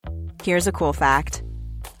Here's a cool fact.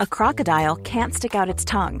 A crocodile can't stick out its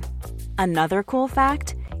tongue. Another cool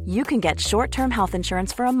fact, you can get short-term health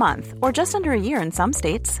insurance for a month or just under a year in some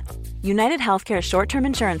states. United Healthcare short-term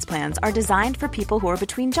insurance plans are designed for people who are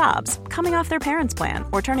between jobs, coming off their parents' plan,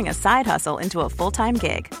 or turning a side hustle into a full-time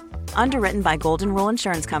gig. Underwritten by Golden Rule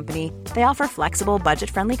Insurance Company, they offer flexible,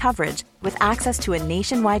 budget-friendly coverage with access to a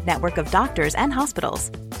nationwide network of doctors and hospitals.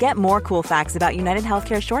 Get more cool facts about United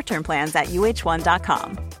Healthcare short-term plans at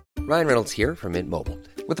uh1.com. Ryan Reynolds here from Mint Mobile.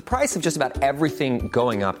 With the price of just about everything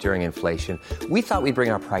going up during inflation, we thought we'd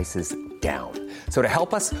bring our prices down. So to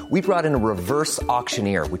help us, we brought in a reverse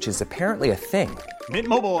auctioneer, which is apparently a thing. Mint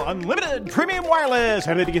Mobile Unlimited Premium Wireless.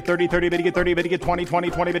 How to get 30, 30, bit to get 30, bit to get 20,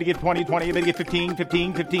 20, 20, bit to get 20, 20, bit to get 15,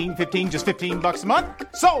 15, 15, 15, just $15 a month?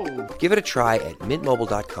 Sold! Give it a try at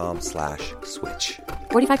mintmobile.com/switch.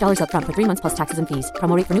 $45 up front for 3 months plus taxes and fees.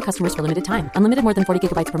 Promo rate for new customers for limited time. Unlimited more than 40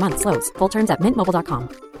 gigabytes per month. Slows full terms at mintmobile.com.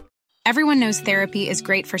 Everyone knows therapy is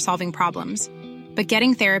great for solving problems. But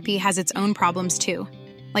getting therapy has its own problems too.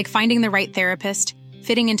 Like finding the right therapist,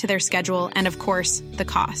 fitting into their schedule, and of course, the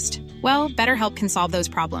cost. Well, BetterHelp can solve those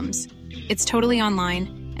problems. It's totally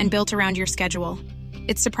online and built around your schedule.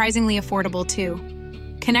 It's surprisingly affordable too.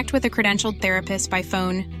 Connect with a credentialed therapist by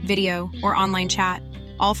phone, video, or online chat,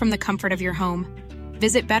 all from the comfort of your home.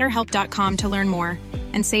 Visit BetterHelp.com to learn more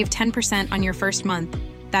and save 10% on your first month.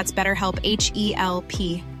 That's BetterHelp,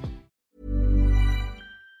 H-E-L-P.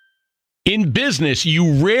 In business,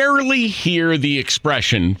 you rarely hear the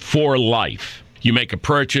expression "for life." You make a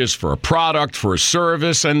purchase for a product, for a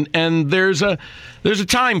service, and there's a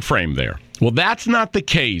time frame there. Well, that's not the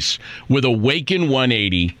case with Awaken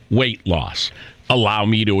 180 weight loss. Allow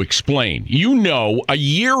me to explain. You know, a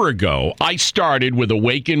year ago, I started with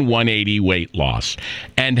Awaken 180 weight loss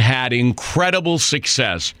and had incredible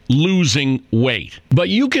success losing weight. But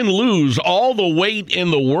you can lose all the weight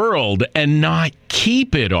in the world and not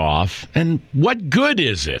keep it off. And what good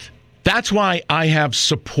is it? That's why I have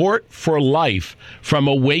support for life from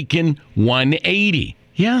Awaken 180.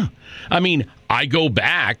 Yeah. I mean, I go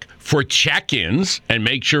back for check-ins and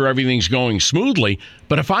make sure everything's going smoothly.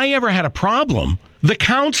 But if I ever had a problem, the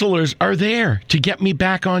counselors are there to get me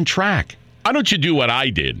back on track. Why don't you do what I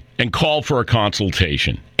did and call for a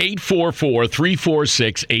consultation?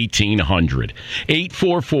 844-346-1800.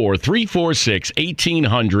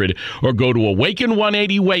 844-346-1800 or go to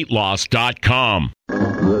awaken180weightloss.com.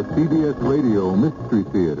 The CBS Radio Mystery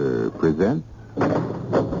Theater presents...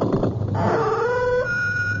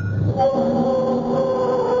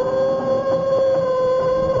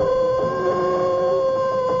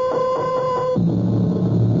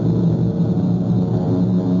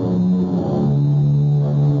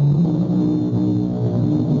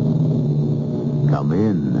 Come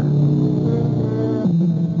in.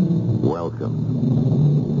 Welcome.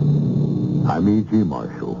 I'm E.G.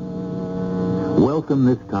 Marshall. Welcome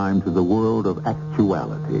this time to the world of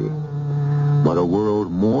actuality, but a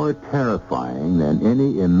world more terrifying than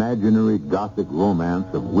any imaginary Gothic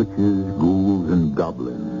romance of witches, ghouls, and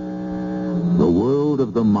goblins. The world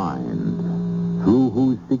of the mind, through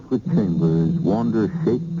whose secret chambers wander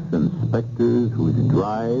shapes and specters whose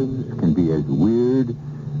drives can be as weird,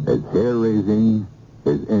 as hair-raising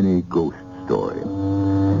as any ghost story.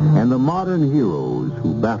 And the modern heroes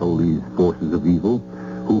who battle these forces of evil,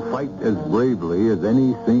 who fight as bravely as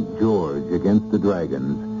any St. George against the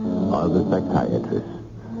dragons, are the psychiatrists.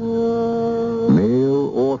 Male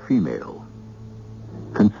or female.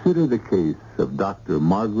 Consider the case of Dr.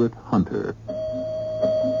 Margaret Hunter.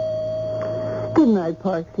 Good night,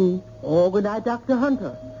 Parksy. Oh, good night, Dr.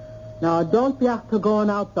 Hunter. Now, don't be after going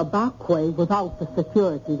out the back way without the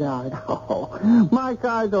security guard. Oh, my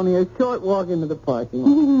car's only a short walk into the parking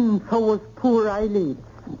lot. So was poor Eileen.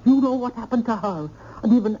 You know what happened to her.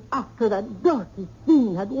 And even after that dirty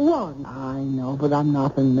scene had won. I know, but I'm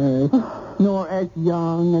not a nurse. Nor as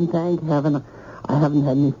young, and thank heaven, I haven't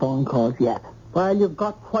had any phone calls yet. Well, you've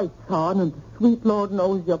got whites on, and the sweet Lord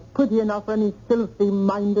knows you're pretty enough for any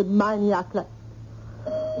filthy-minded maniac like...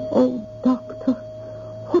 Oh, Doctor,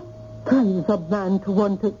 what drives a man to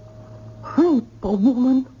want to rape a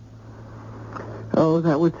woman? Oh,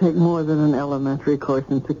 that would take more than an elementary course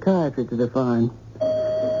in psychiatry to define.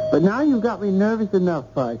 But now you've got me nervous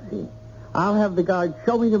enough, Parksy. I'll have the guard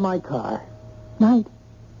show me to my car. Night.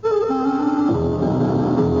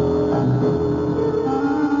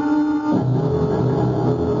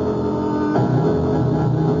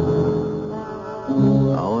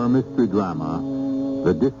 Our mystery drama,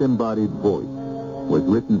 The Disembodied Voice, was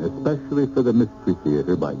written especially for the Mystery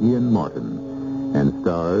Theater by Ian Martin and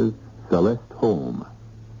stars Celeste Holm.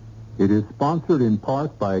 It is sponsored in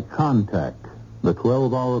part by Contact, the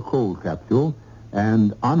 12-hour cold capsule,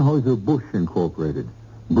 and Anheuser-Busch Incorporated,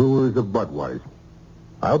 brewers of Budweiser.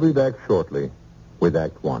 I'll be back shortly with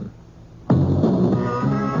Act One.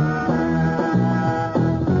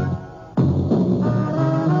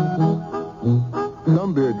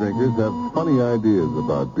 Some beer drinkers have funny ideas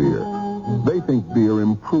about beer. They think beer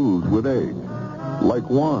improves with age, like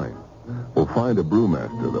wine. Well, find a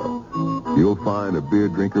brewmaster, though. You'll find a beer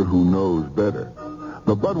drinker who knows better.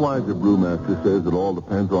 The Budweiser brewmaster says it all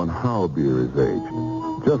depends on how beer is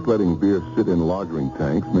aged. Just letting beer sit in lagering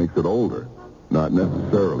tanks makes it older, not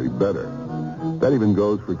necessarily better. That even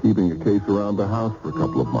goes for keeping a case around the house for a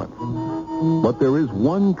couple of months. But there is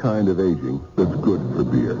one kind of aging that's good for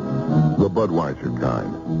beer. The Budweiser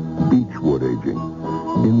kind. Beechwood aging.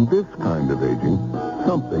 In this kind of aging,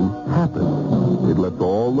 something happens. It lets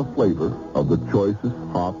all the flavor of the choicest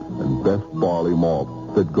hops and best barley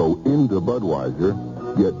malt that go into Budweiser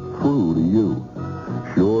get through to you.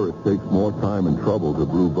 Sure, it takes more time and trouble to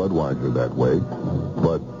brew Budweiser that way,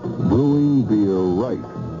 but brewing beer right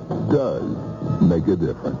does make a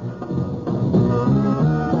difference.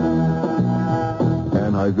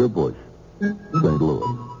 Anheuser-Busch, St.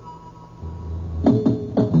 Louis.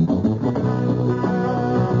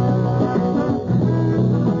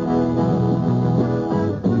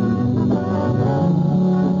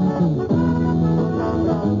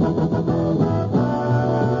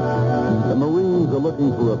 The Marines are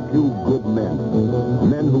looking for a few good men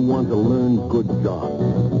who want to learn good jobs.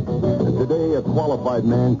 And today, a qualified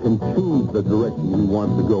man can choose the direction he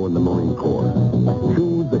wants to go in the Marine Corps.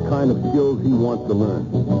 Choose the kind of skills he wants to learn,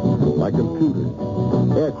 like computers,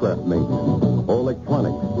 aircraft maintenance, or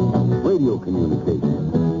electronics, radio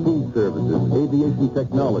communications, food services, aviation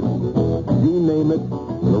technology. You name it,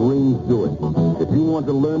 Marines do it. If you want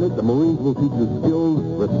to learn it, the Marines will teach you skills,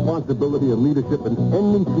 responsibility, and leadership in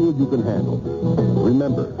any field you can handle.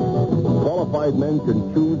 Remember, qualified men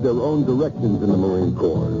can choose their own directions in the Marine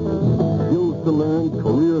Corps. Skills to learn,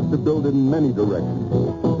 careers to build in many directions.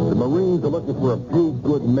 The Marines are looking for a few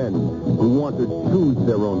good men who want to choose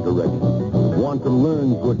their own direction, want to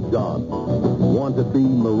learn good jobs, want to be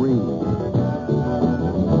Marines.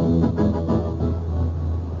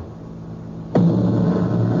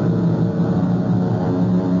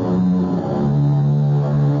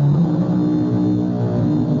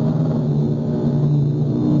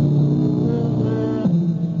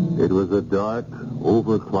 It was a dark,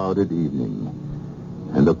 overclouded evening,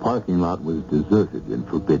 and the parking lot was deserted and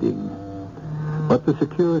forbidding. But the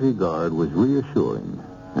security guard was reassuring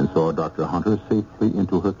and saw Dr. Hunter safely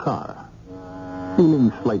into her car.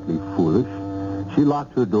 Feeling slightly foolish, she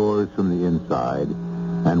locked her doors from the inside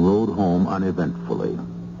and rode home uneventfully.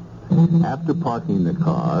 After parking the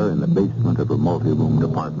car in the basement of her multi-roomed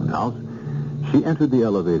apartment house, she entered the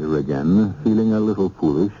elevator again, feeling a little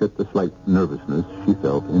foolish at the slight nervousness she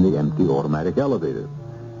felt in the empty automatic elevator.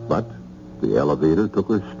 But the elevator took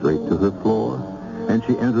her straight to her floor, and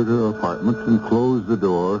she entered her apartment and closed the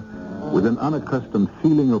door with an unaccustomed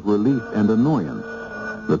feeling of relief and annoyance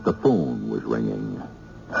that the phone was ringing.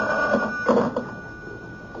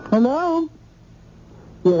 Hello?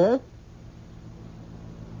 Yes?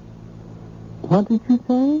 What did you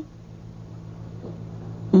say?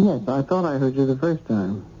 Yes, I thought I heard you the first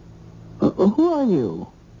time. Who are you?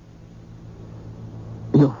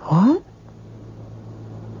 You what?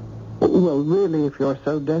 Well, really, if you're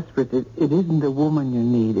so desperate, it isn't a woman you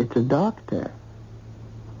need. It's a doctor.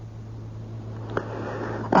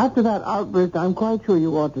 After that outburst, I'm quite sure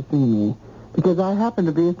you ought to see me, because I happen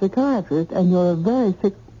to be a psychiatrist, and you're a very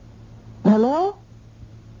sick... Hello?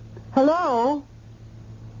 Hello?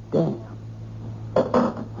 Damn.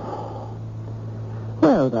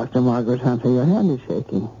 Well, Dr. Margaret Hunter, your hand is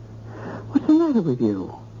shaking. What's the matter with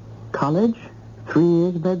you? College? 3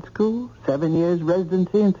 years med school? 7 years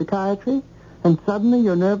residency in psychiatry? And suddenly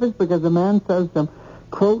you're nervous because a man says some,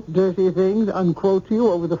 quote, dirty things, unquote, to you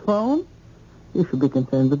over the phone? You should be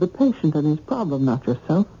concerned with the patient and his problem, not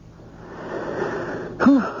yourself.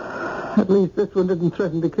 At least this one didn't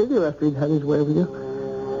threaten to kill you after he'd had his way with you.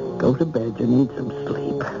 Go to bed. You need some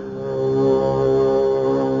sleep.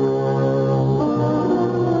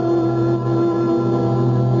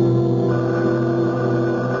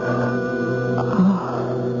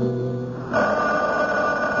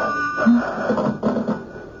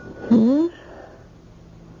 Yes?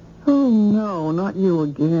 Oh, no, not you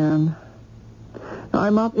again.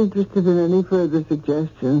 I'm not interested in any further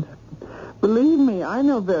suggestions. Believe me, I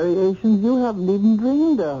know variations you haven't even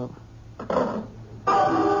dreamed of.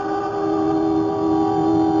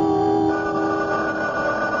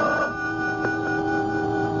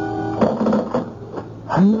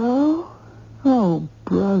 Hello? Oh,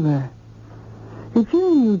 brother. If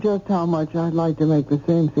you knew just how much I'd like to make the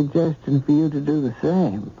same suggestion for you to do the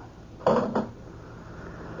same.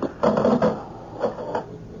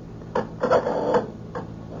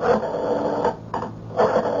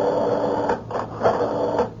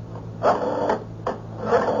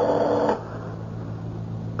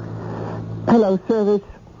 Hello, service.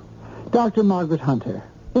 Dr. Margaret Hunter.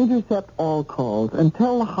 Intercept all calls and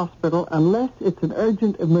tell the hospital unless it's an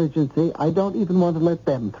urgent emergency, I don't even want to let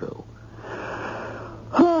them through.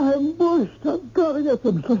 I'm bushed. I've got to get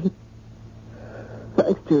some sleep.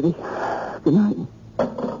 Thanks, Judy. Good night.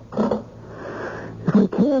 If we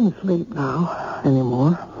can sleep now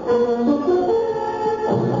anymore.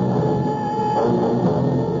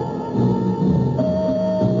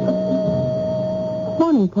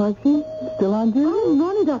 Morning, Parksy. Still on duty? Oh,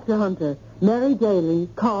 morning, Dr. Hunter. Mary Daly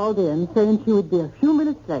called in saying she would be a few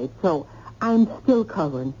minutes late, so I'm still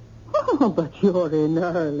covering. Oh, but you're in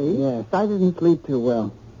early. Yes, I didn't sleep too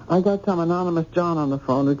well. I got some anonymous John on the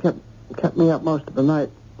phone who kept me up most of the night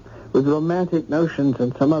with romantic notions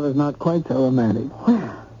and some others not quite so romantic.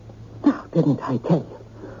 Well, now, didn't I tell you?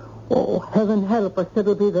 Oh, heaven help us,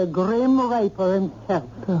 it'll be the Grim Reaper himself.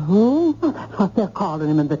 The who? Well, that's what they're calling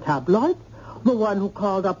him in the tabloids. The one who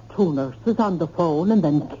called up 2 nurses on the phone and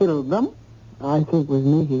then killed them. I think with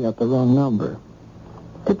me he got the wrong number.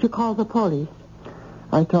 Did you call the police?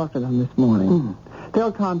 I talked to them this morning.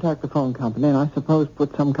 They'll contact the phone company and I suppose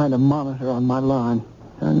put some kind of monitor on my line.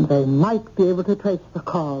 And they might be able to trace the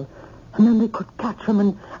call. And then they could catch him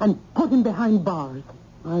and put him behind bars.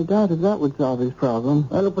 I doubt if that would solve his problem.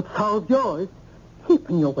 Well, it would solve yours.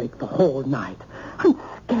 Keeping you awake the whole night and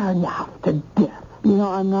scaring you half to death. You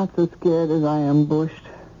know, I'm not so scared as I am bushed.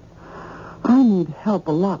 I need help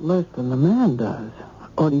a lot less than the man does.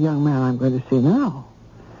 Or the young man I'm going to see now.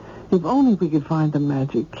 If only we could find the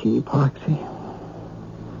magic key, Parksy.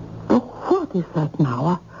 Oh, what is that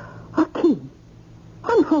now? A key?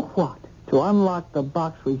 And for what? To unlock the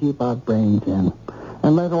box we keep our brains in.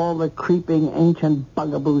 And let all the creeping ancient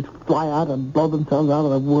bugaboos fly out and blow themselves out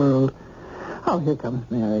of the world. Oh, here comes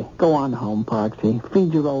Mary. Go on home, Parksy.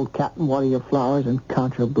 Feed your old cat and water your flowers and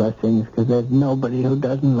count your blessings, because there's nobody who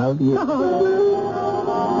doesn't love you.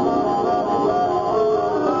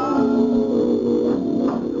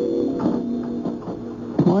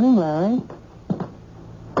 Morning, Larry.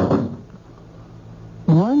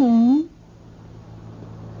 Morning.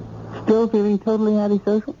 Still feeling totally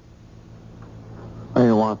antisocial? What do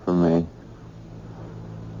you want from me?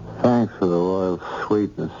 Thanks for the royal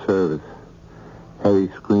suite and the service. Heavy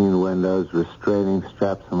screened windows, restraining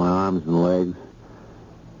straps on my arms and legs.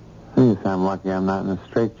 I guess I'm lucky I'm not in a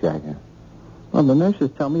straitjacket. Well, the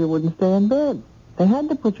nurses tell me you wouldn't stay in bed. They had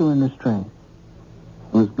to put you in restraint.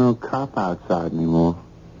 There's no cop outside anymore.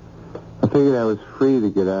 I figured I was free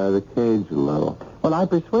to get out of the cage a little. Well, I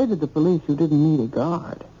persuaded the police you didn't need a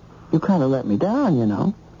guard. You kind of let me down, you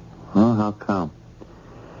know. Well, how come?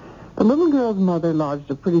 The little girl's mother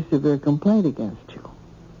lodged a pretty severe complaint against you.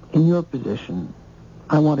 In your position,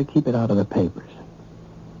 I want to keep it out of the papers.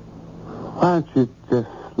 Why don't you just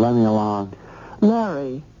let me along?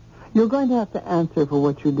 Larry, you're going to have to answer for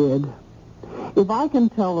what you did. If I can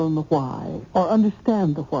tell them the why, or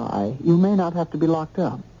understand the why, you may not have to be locked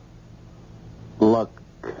up. Look,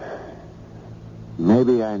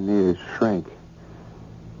 maybe I need a shrink,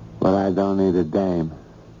 but I don't need a dame.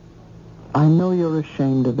 I know you're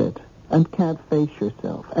ashamed of it, and can't face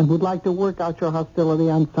yourself, and would like to work out your hostility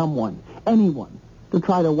on someone, anyone, to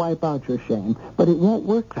try to wipe out your shame, but it won't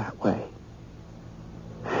work that way.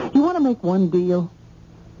 You want to make one deal?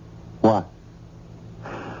 What?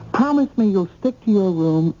 Promise me you'll stick to your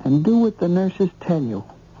room and do what the nurses tell you.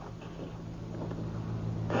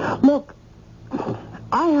 Look,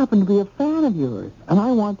 I happen to be a fan of yours, and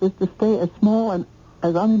I want this to stay as small and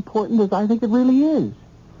as unimportant as I think it really is.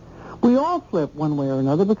 We all slip one way or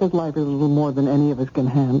another because life is a little more than any of us can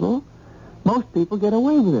handle. Most people get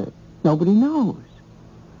away with it. Nobody knows.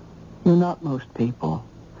 You're not most people.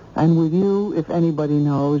 And with you, if anybody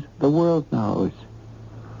knows, the world knows.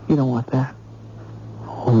 You don't want that.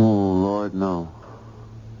 Oh, Lord, no.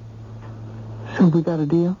 So we got a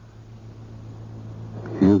deal?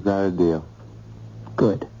 You got a deal.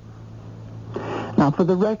 Good. Now, for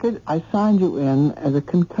the record, I signed you in as a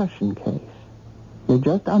concussion case. You're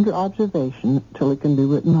just under observation till it can be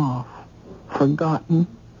written off. Forgotten.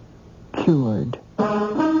 Cured.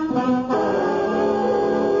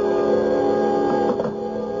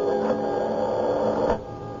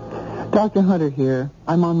 Dr. Hunter here.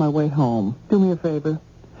 I'm on my way home. Do me a favor.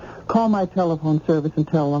 Call my telephone service and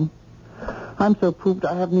tell them. I'm so pooped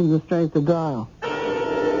I haven't even the strength to dial.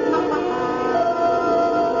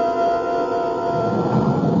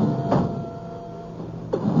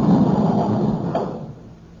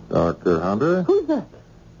 Hunter. Who's that?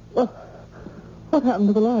 What happened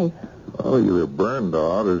to the light? Well, either burned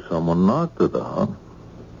out or someone knocked it out.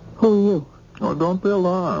 Who are you? Oh, don't be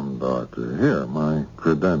alarmed, Doctor. Here, my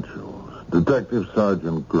credentials. Detective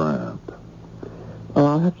Sergeant Grant. Oh,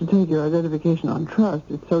 I'll have to take your identification on trust.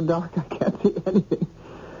 It's so dark I can't see anything.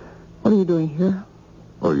 What are you doing here?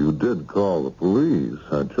 Oh, you did call the police.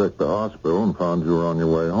 I checked the hospital and found you were on your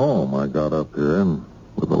way home. I got up here, and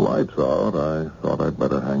with the lights out, I thought I'd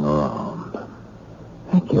better hang around.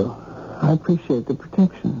 Thank you. I appreciate the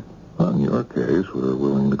protection. In your case, we're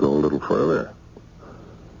willing to go a little further.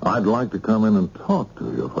 I'd like to come in and talk to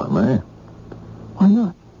you, if I may. Why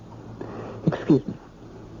not? Excuse me.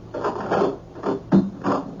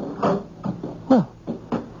 Well,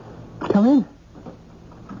 come in.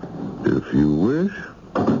 If you wish.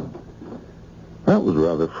 That was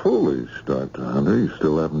rather foolish, Dr. Hunter. You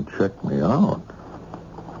still haven't checked me out.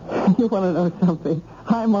 You want to know something?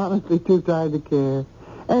 I'm honestly too tired to care.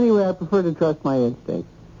 Anyway, I prefer to trust my instincts.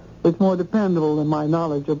 It's more dependable than my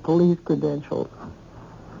knowledge of police credentials.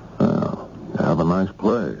 Well, you have a nice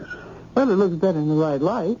place. Well, it looks better in the right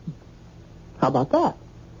light. How about that?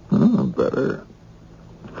 Better.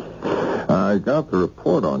 I got the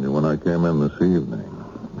report on you when I came in this evening.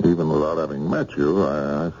 Even without having met you,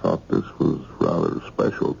 I thought this was rather a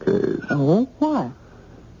special case. Oh, why?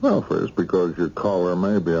 Well, first, because your caller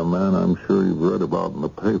may be a man I'm sure you've read about in the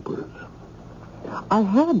papers. I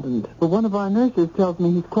hadn't, but one of our nurses tells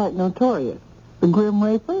me he's quite notorious. The Grim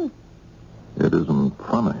Reaper? It isn't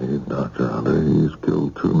funny, Dr. Hunter. He's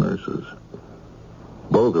killed 2 nurses.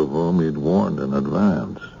 Both of whom he'd warned in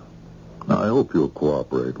advance. Now, I hope you'll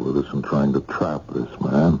cooperate with us in trying to trap this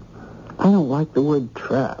man. I don't like the word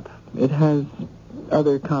trap. It has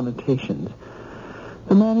other connotations.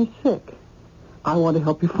 The man is sick. I want to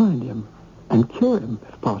help you find him and cure him,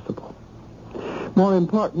 if possible. More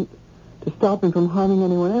important, to stop him from harming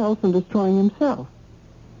anyone else and destroying himself.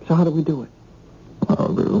 So how do we do it?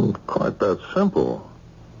 Well, it isn't quite that simple.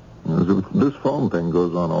 This phone thing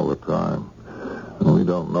goes on all the time. And we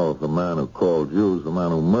don't know if the man who called you is the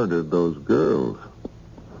man who murdered those girls.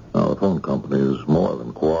 Now, the phone company is more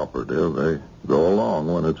than cooperative. They go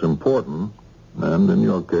along when it's important. And in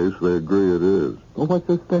your case, they agree it is. Well, what's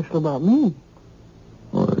so special about me?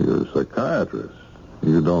 Well, you're a psychiatrist.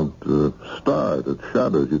 You don't start at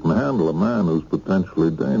shadows. You can handle a man who's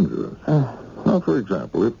potentially dangerous. Now, for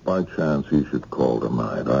example, if by chance he should call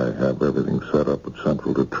tonight, I have everything set up at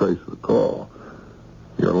Central to trace the call.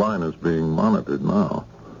 Your line is being monitored now.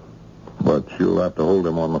 But you'll have to hold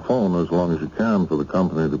him on the phone as long as you can for the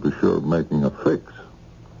company to be sure of making a fix.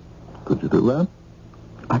 Could you do that?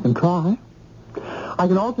 I can try. I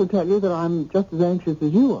can also tell you that I'm just as anxious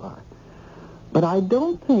as you are. But I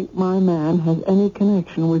don't think my man has any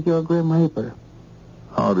connection with your Grim Reaper.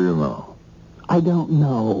 How do you know? I don't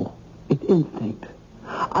know. It's instinct.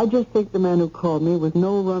 I just think the man who called me was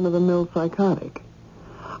no run-of-the-mill psychotic.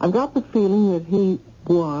 I've got the feeling that he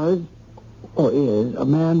was, or is, a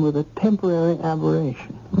man with a temporary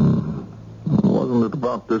aberration. Wasn't it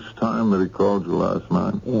about this time that he called you last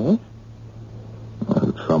night? Yes.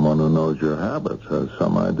 It's someone who knows your habits, has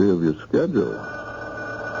some idea of your schedule.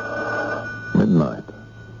 Midnight.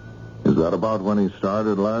 Is that about when he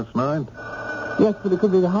started last night? Yes, but it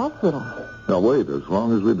could be the hospital. Now, wait, as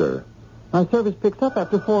long as we're there. My service picks up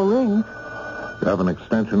after 4 rings. You have an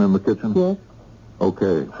extension in the kitchen? Yes.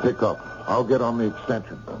 Okay, pick up. I'll get on the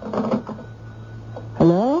extension.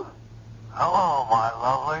 Hello? Hello, my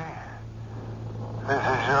lovely. This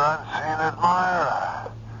is your unseen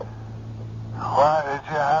admirer. Why did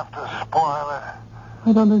you have to spoil it?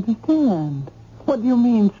 I don't understand. What do you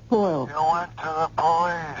mean, spoiled? You went to the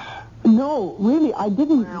police. No, really, I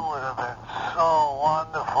didn't. We would have been so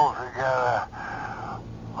wonderful together.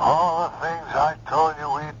 All the things I told you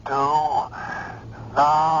we'd do.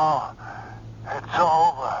 Now, it's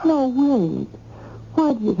over. No, wait.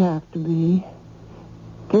 Why did it have to be?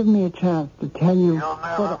 Give me a chance to tell you. You'll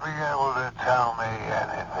never be able to tell me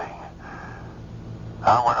anything.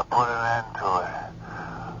 I'm going to put an end to it.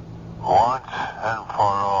 Once and for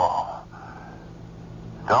all.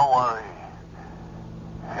 Don't worry.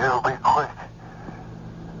 It'll be quick.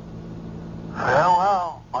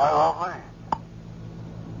 Farewell, my lovely.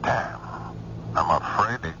 Damn. I'm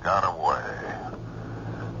afraid he got away.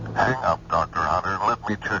 Hang up, Dr. Hunter, and let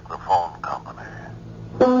me check the phone company.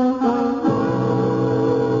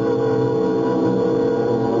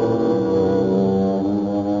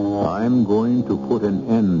 I'm going to put an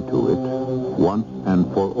end to it once and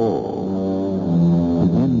for all.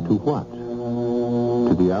 An end to what?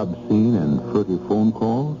 To the obscene and furtive phone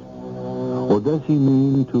calls? Or does he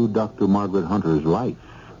mean to Dr. Margaret Hunter's life?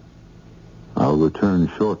 I'll return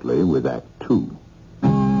shortly with Act 2.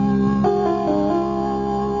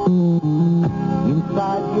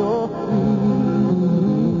 Inside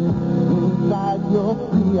you're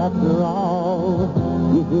free after all.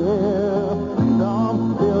 You hear some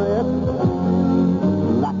spirit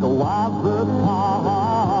like a wild bird call.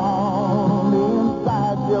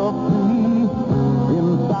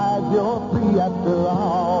 Inside you're free after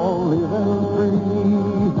all.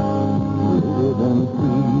 Living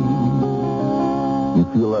free. You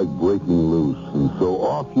feel like breaking loose, and so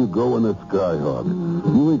off you go in a Skyhawk.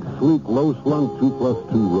 Buick sleek, low-slung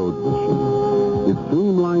 2+2 road machine. Its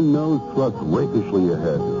streamlined nose thrusts rakishly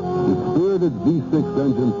ahead. Its spirited V6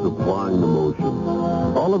 engine supplying the motion.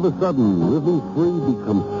 All of a sudden, living free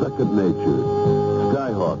becomes second nature.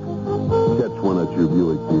 Skyhawk. Catch one at your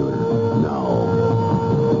Buick dealer now.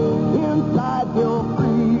 Inside you're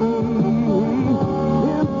free.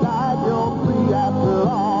 Inside you're free after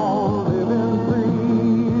all. Living free.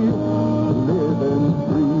 Living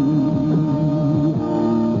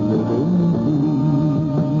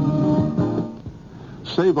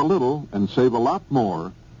free. Save a little and save a lot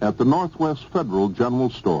more at the Northwest Federal General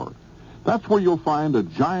Store. That's where you'll find a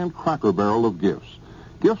giant Cracker Barrel of gifts.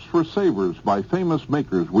 Gifts for savers by famous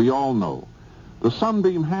makers we all know. The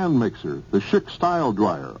Sunbeam hand mixer, the Schick style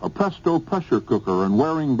dryer, a Presto pressure cooker and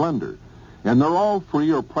Waring blender. And they're all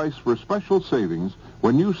free or priced for special savings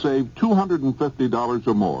when you save $250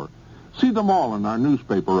 or more. See them all in our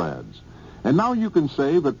newspaper ads. And now you can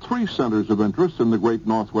save at 3 centers of interest in the Great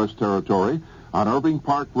Northwest Territory, on Irving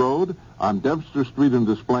Park Road, on Debster Street in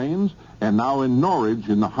Des Plaines, and now in Norridge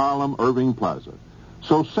in the Harlem Irving Plaza.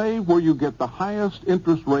 So save where you get the highest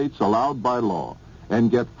interest rates allowed by law, and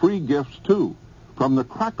get free gifts, too, from the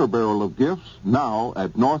Cracker Barrel of gifts now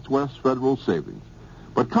at Northwest Federal Savings.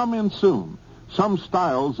 But come in soon. Some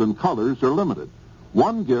styles and colors are limited.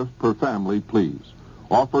 1 gift per family, please.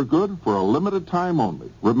 Offer good for a limited time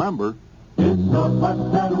only. Remember, it's Northwest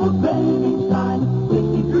Federal Savings Time,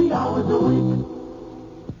 63 hours a week.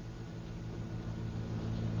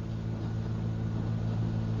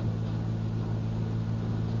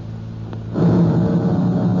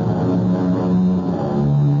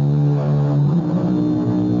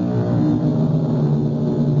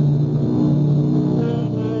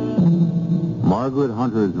 Margaret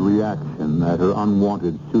Hunter's reaction at her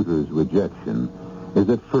unwanted suitor's rejection is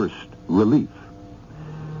at first relief.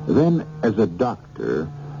 Then, as a doctor,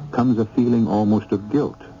 comes a feeling almost of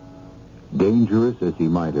guilt. Dangerous as he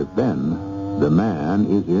might have been, the man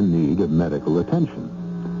is in need of medical attention.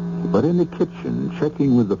 But in the kitchen,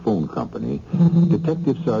 checking with the phone company,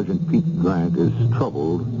 Detective Sergeant Pete Grant is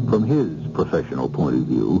troubled, from his professional point of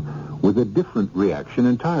view, with a different reaction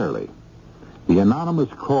entirely. The anonymous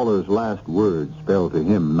caller's last words spell to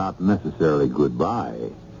him not necessarily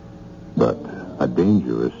goodbye, but a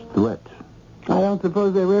dangerous threat. I don't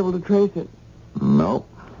suppose they were able to trace it. no.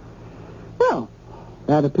 Well,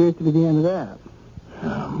 that appears to be the end of that.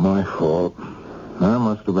 My fault. I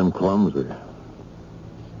must have been clumsy.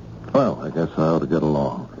 Well, I guess I ought to get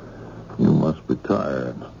along. You must be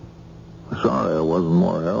tired. Sorry I wasn't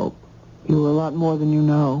more help. You were a lot more than you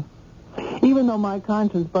know. Even though my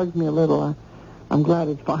conscience bugs me a little, I'm glad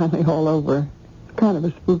it's finally all over. It's kind of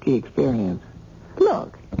a spooky experience.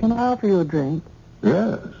 Look, can I offer you a drink?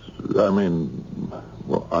 Yes. I mean,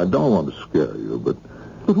 well, I don't want to scare you, but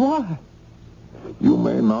But why? you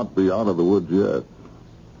may not be out of the woods yet.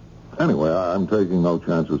 Anyway, I'm taking no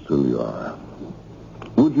chances till you are.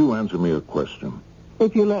 Would you answer me a question?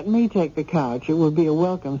 If you let me take the couch, it would be a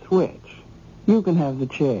welcome switch. You can have the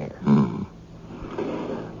chair.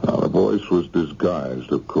 Now, the voice was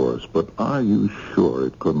disguised, of course, but are you sure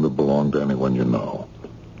it couldn't have belonged to anyone you know?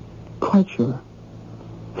 Quite sure.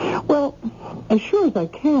 Well, as sure as I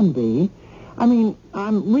can be. I mean,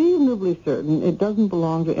 I'm reasonably certain it doesn't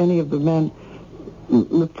belong to any of the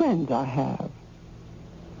the friends I have.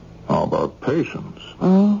 How about patients?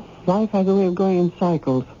 Oh, life has a way of going in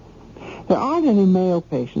cycles. There aren't any male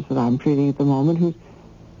patients that I'm treating at the moment whose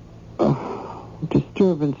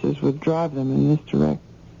disturbances would drive them in this direction.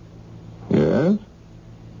 Yes?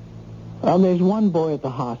 There's one boy at the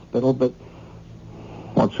hospital, but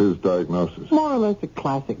What's his diagnosis? more or less a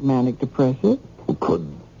classic manic depressive. Could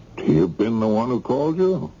he have been the one who called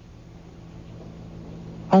you?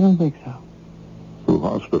 I don't think so. Who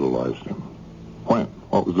hospitalized him? When?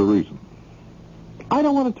 What was the reason? I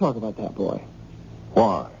don't want to talk about that boy.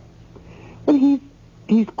 Why? But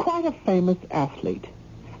he's quite a famous athlete.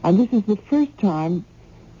 And this is the first time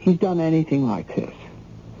he's done anything like this.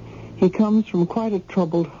 He comes from quite a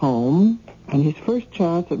troubled home, and his first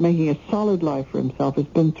chance at making a solid life for himself has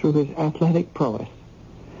been through his athletic prowess.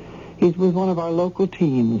 He's with one of our local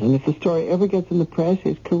teams, and if the story ever gets in the press,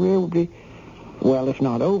 his career will be, well, if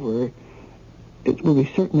not over, it will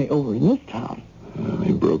be certainly over in this town. And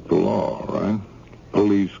he broke the law, right?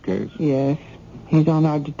 Police case? Yes. He's on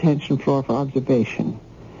our detention floor for observation.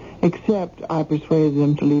 Except I persuaded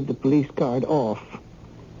them to leave the police guard off.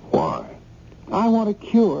 Why? I want a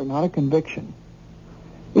cure, not a conviction.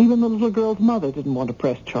 Even the little girl's mother didn't want to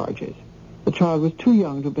press charges. The child was too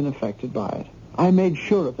young to have been affected by it. I made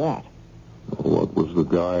sure of that. What was the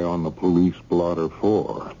guy on the police blotter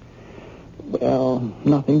for? Well,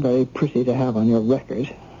 nothing very pretty to have on your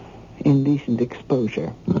record. Indecent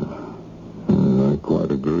exposure. I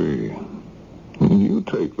quite agree. You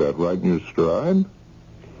take that right in your stride?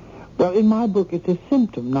 Well, in my book, it's a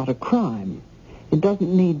symptom, not a crime. It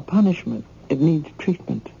doesn't need punishment. It needs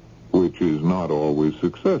treatment. Which is not always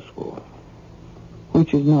successful.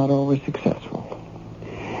 Which is not always successful.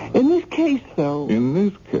 In this case, though... In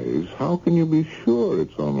this case, how can you be sure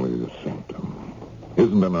it's only a symptom?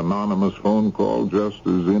 Isn't an anonymous phone call just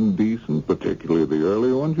as indecent, particularly the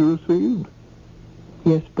early ones you received?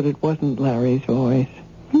 Yes, but it wasn't Larry's voice.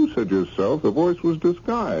 You said yourself the voice was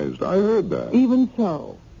disguised. I heard that. Even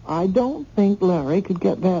so, I don't think Larry could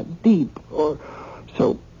get that deep or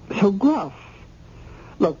so gruff.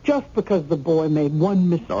 Look, just because the boy made one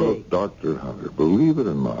mistake... Now, look, Dr. Hunter, believe it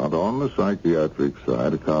or not, on the psychiatric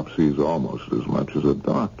side, a cop sees almost as much as a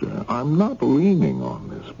doctor. I'm not leaning on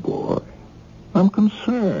this boy. I'm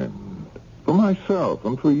concerned for myself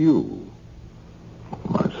and for you.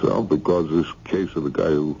 Myself, because this case of the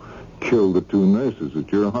guy who killed the two nurses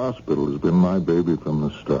at your hospital has been my baby from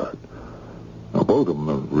the start. Now, both of them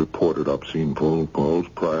have reported obscene phone calls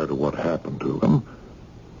prior to what happened to them,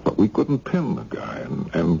 but we couldn't pin the guy,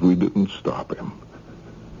 and we didn't stop him.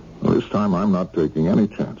 Well, this time I'm not taking any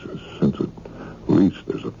chances, since at least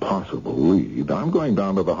there's a possible lead. I'm going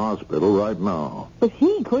down to the hospital right now. But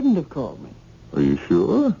he couldn't have called me. Are you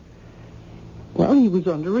sure? Well, he was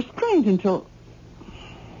under restraint until...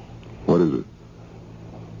 What is it?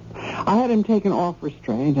 I had him taken off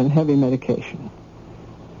restraint and heavy medication.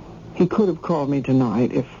 He could have called me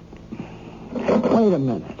tonight if... Wait a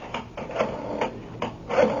minute.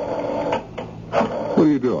 What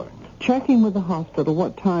are you doing? Checking with the hospital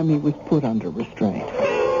what time he was put under restraint.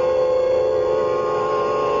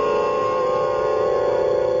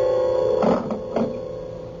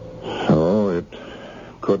 So it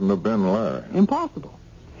couldn't have been Larry. Impossible.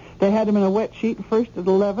 They had him in a wet sheet first at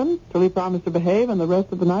 11 till he promised to behave, and the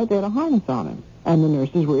rest of the night they had a harness on him. And the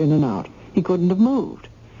nurses were in and out. He couldn't have moved.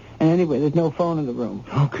 And anyway, there's no phone in the room.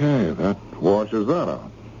 Okay, that washes that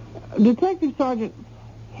out. Detective Sergeant...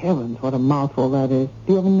 Heavens, what a mouthful that is.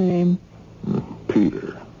 Do you have a name?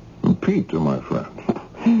 Peter. Pete to my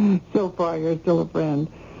friend. So far, you're still a friend.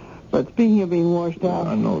 But speaking of being washed out...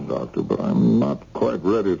 I know, Doctor, but I'm not quite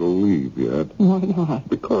ready to leave yet. Why not?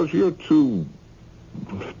 Because you're too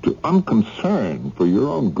unconcerned for your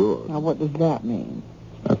own good. Now, what does that mean?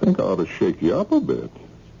 I think I ought to shake you up a bit.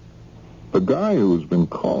 The guy who's been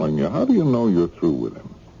calling you, how do you know you're through with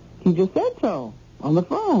him? He just said so, on the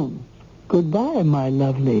phone. Goodbye, my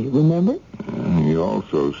lovely, remember? He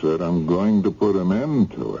also said, I'm going to put an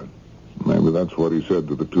end to it. Maybe that's what he said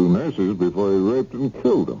to the two nurses before he raped and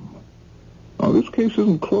killed them. Now, this case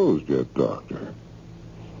isn't closed yet, Doctor.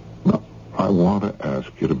 Now, I want to ask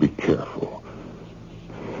you to be careful.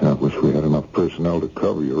 I wish we had enough personnel to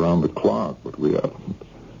cover you around the clock, but we haven't.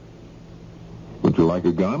 Would you like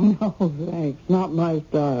a gun? No, thanks. Not my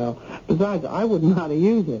style. Besides, I wouldn't know how to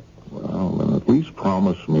use it. Well, then at least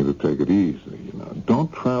promise me to take it easy. Don't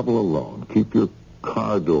travel alone. Keep your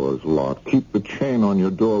car doors locked. Keep the chain on your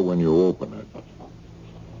door when you open it.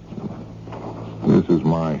 This is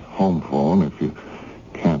my home phone if you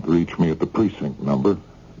can't reach me at the precinct number.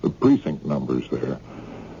 The precinct number's there.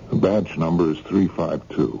 The badge number is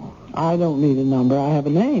 352. I don't need a number. I have a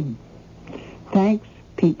name. Thanks,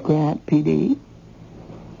 Pete Grant, PD.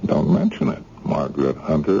 Don't mention it. Margaret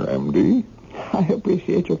Hunter, MD. I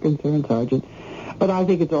appreciate your concern, Sergeant. But I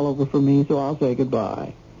think it's all over for me, so I'll say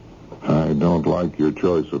goodbye. I don't like your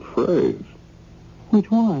choice of phrase.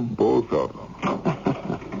 Which one? Both of them.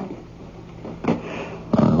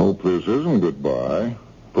 I hope this isn't goodbye.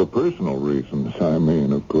 For personal reasons, I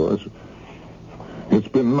mean, of course. It's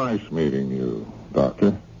been nice meeting you,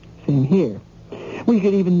 Doctor. Same here. We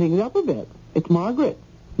could even things up a bit. It's Margaret.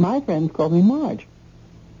 My friends call me Marge.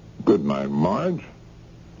 Good night, Marge.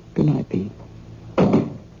 Good night, Pete.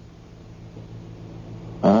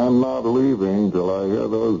 I'm not leaving till I hear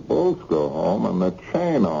those bolts go home and the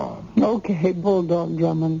chain on. Okay, Bulldog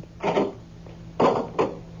Drummond.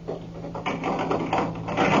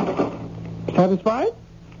 Satisfied?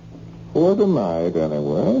 For the night,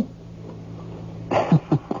 anyway.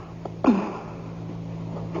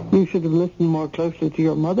 You should have listened more closely to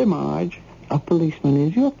your mother, Marge. A policeman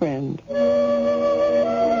is your friend.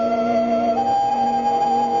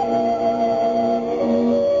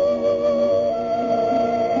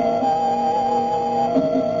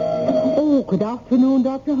 Oh, good afternoon,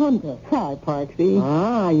 Dr. Hunter. Hi, Parksy.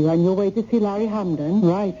 You're on your way to see Larry Hamden?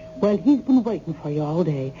 Right. Well, he's been waiting for you all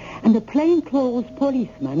day, and the plainclothes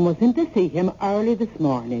policeman was in to see him early this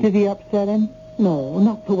morning. Did he upset him? No,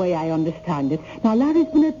 not the way I understand it. Now, Larry's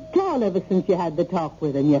been a doll ever since you had the talk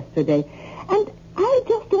with him yesterday, and I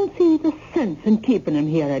just don't see the sense in keeping him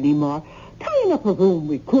here anymore. Tying up a room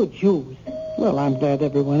we could use. Well, I'm glad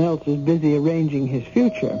everyone else is busy arranging his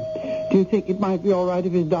future. Do you think it might be all right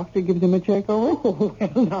if his doctor gives him a check over? Oh,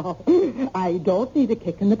 well, no. I don't need a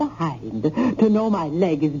kick in the behind to know my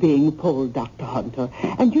leg is being pulled, Dr. Hunter.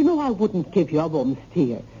 And you know I wouldn't give you a bum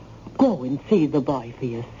steer. Go and see the boy for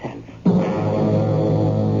yourself.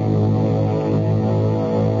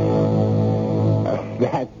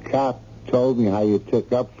 That cop told me how you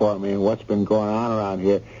took up for me and what's been going on around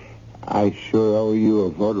here. I sure owe you a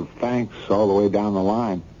vote of thanks all the way down the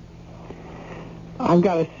line. I've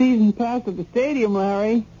got a season pass at the stadium,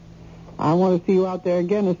 Larry. I want to see you out there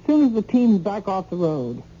again as soon as the team's back off the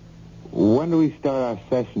road. When do we start our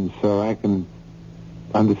session so I can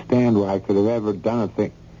understand why I could have ever done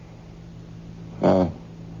a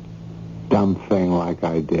dumb thing like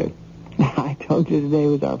I did? I told you today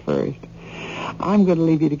was our first. I'm going to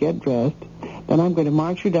leave you to get dressed. Then I'm going to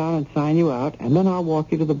march you down and sign you out, and then I'll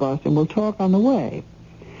walk you to the bus, and we'll talk on the way.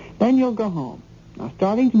 Then you'll go home. Now,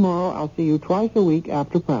 starting tomorrow, I'll see you twice a week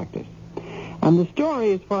after practice. And the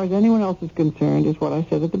story, as far as anyone else is concerned, is what I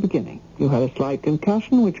said at the beginning. You had a slight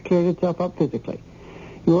concussion, which cleared itself up physically.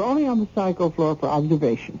 You were only on the psycho floor for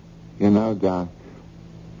observation. You know, Doc,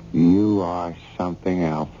 you are something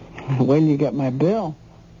else. When you get my bill?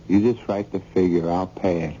 You just write the figure. I'll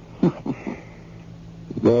pay it.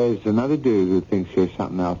 There's another dude who thinks you're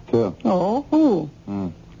something else, too. Oh, who?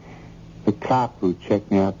 The cop who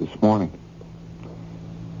checked me out this morning.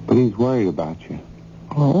 But he's worried about you.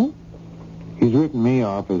 Oh? He's written me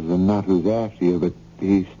off as the nut who's after you, but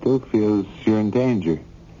he still feels you're in danger.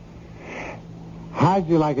 How'd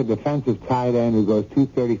you like a defensive tight end who goes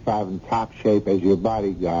 235 in top shape as your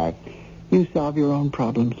bodyguard? You solve your own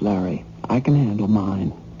problems, Larry. I can handle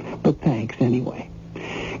mine. But thanks anyway.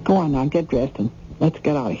 Go on now, get dressed and let's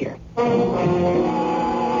get out of here.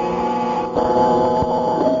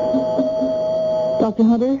 Dr.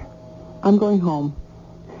 Hunter, I'm going home.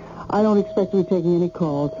 I don't expect to be taking any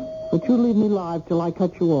calls, but you leave me live till I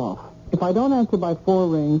cut you off. If I don't answer by 4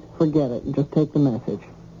 rings, forget it and just take the message.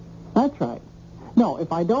 That's right. No,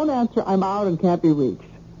 if I don't answer, I'm out and can't be reached.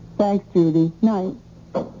 Thanks, Judy. Night.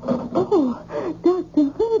 Oh,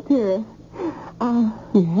 Dr. Hunter.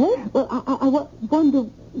 Yes? Well, I wonder,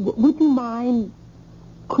 would you mind,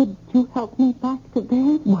 could you help me back to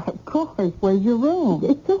bed? Why, of course. Where's your room?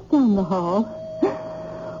 It's just down the hall.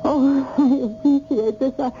 Oh, I appreciate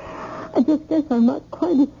this. I just guess I'm not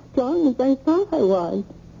quite as strong as I thought I was.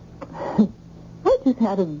 I just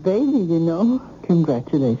had a baby, you know.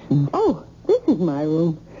 Congratulations. Oh, this is my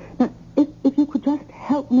room. Now, if you could just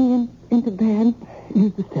help me into bed.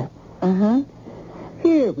 Use the steps. Uh-huh.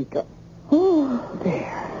 Here we go. Oh,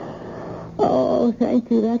 there. Oh, thank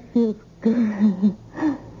you. That feels good.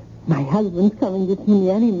 My husband's coming to see me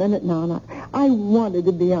any minute now, and I wanted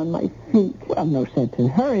to be on my feet. Well, no sense in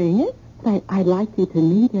hurrying it. I'd like you to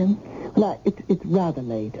meet him. Well, it's rather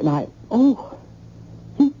late, and I... Oh,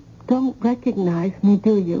 you don't recognize me,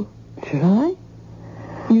 do you? Should I?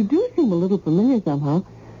 You do seem a little familiar somehow,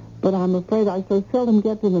 but I'm afraid I so seldom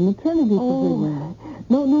get to the maternity pavilion.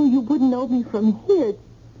 No, you wouldn't know me from here.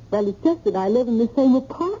 Well, it's just that I live in the same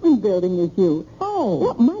apartment building as you. Oh.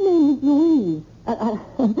 Yeah, my name is Louise.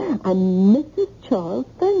 I'm Mrs. Charles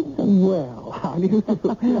Benson. Well, how do you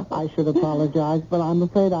do? I should apologize, but I'm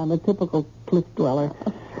afraid I'm a typical cliff dweller.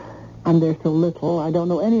 And there's so little. I don't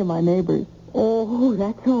know any of my neighbors. Oh,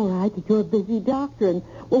 that's all right. You're a busy doctor, and,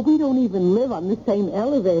 well, we don't even live on the same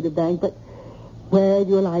elevator bank, but where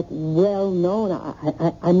you're, like, well-known.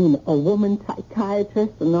 I mean, a woman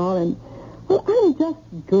psychiatrist and all, and, well, I'm just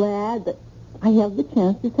glad that I have the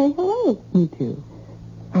chance to say hello. Me too.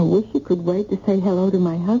 I wish you could wait to say hello to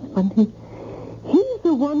my husband. He's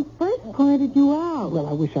the one first pointed you out. Well,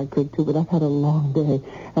 I wish I could, too, but I've had a long day,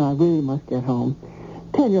 and I really must get home.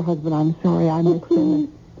 Tell your husband I'm sorry I missed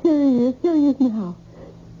him. Here he is now.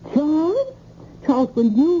 Charles,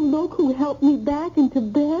 will you look who helped me back into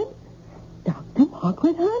bed? Dr.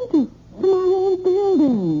 Margaret Hunter from our old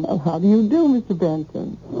building. Well, how do you do, Mr.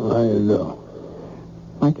 Benson? How you do?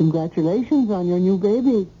 My congratulations on your new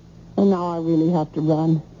baby. And now I really have to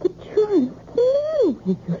run. But Charlie, what's the matter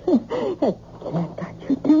with you? That can't got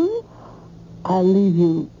you down. I'll leave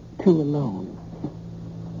you two alone.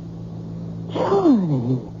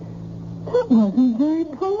 Charlie, that wasn't very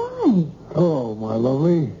polite. Oh, my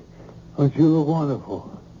lovely. Don't you look wonderful?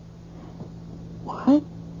 What?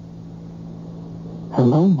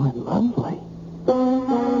 Hello, my lovely.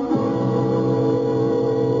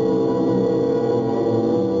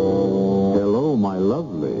 Hello, my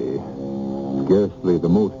lovely. Scarcely the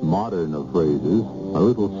most modern of phrases, a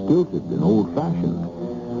little stilted and old-fashioned.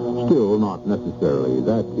 Still not necessarily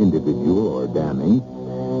that individual or damning.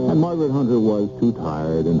 And Margaret Hunter was too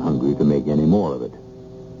tired and hungry to make any more of it,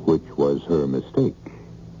 which was her mistake,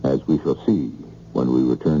 as we shall see when we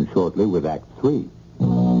return shortly with Act 3.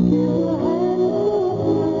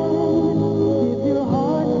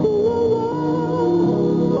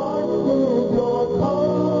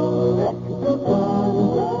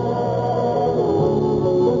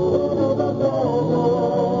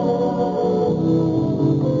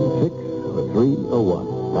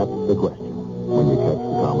 That's the question when you catch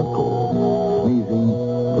the common cold. Sneezing,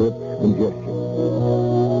 drips, congestion.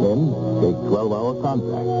 Then take 12-hour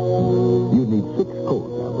contact. You need 6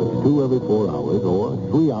 cold tablets, 2 every 4 hours, or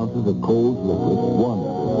 3 ounces of cold liquid, 1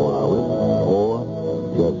 every 4 hours, or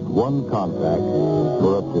just 1 contact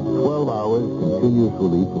for up to 12 hours continuous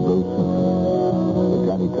relief of those symptoms. The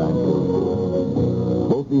tiny time pills do it.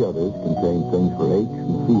 Both the others contain things for aches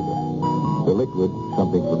and fever. The liquid,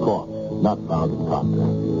 something for cough. Not found in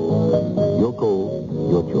contact. Your cold,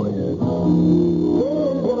 your choice. 6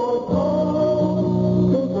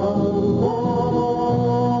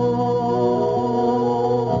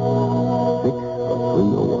 or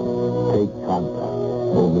 301. Take contact.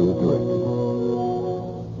 Only as directed.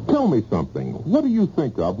 Tell me something. What do you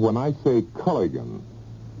think of when I say Culligan?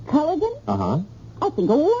 Culligan? Uh-huh. I think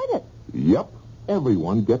of water. Yep.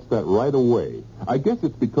 Everyone gets that right away. I guess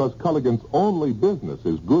it's because Culligan's only business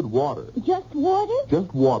is good water. Just water?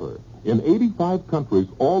 Just water. In 85 countries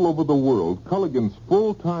all over the world, Culligan's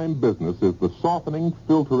full-time business is the softening,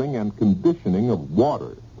 filtering, and conditioning of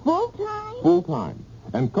water. Full-time? Full-time.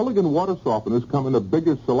 And Culligan water softeners come in a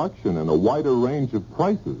bigger selection and a wider range of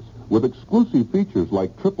prices, with exclusive features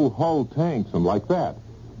like triple-hull tanks and like that.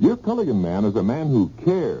 Your Culligan man is a man who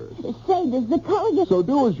cares. Say, does the Culligan... So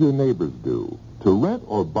do as your neighbors do. To rent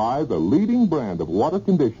or buy the leading brand of water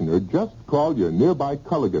conditioner, just call your nearby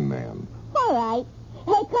Culligan man. All right.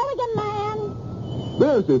 Hey, Culligan man.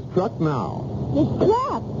 There's his truck now. His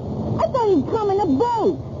truck? I thought he'd come in a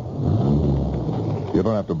boat. You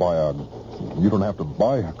don't have to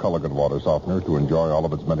buy a Culligan water softener to enjoy all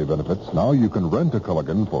of its many benefits. Now you can rent a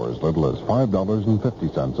Culligan for as little as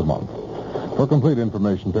 $5.50 a month. For complete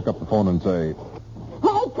information, pick up the phone and say,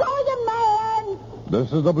 Hey, Culligan man!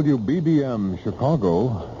 This is WBBM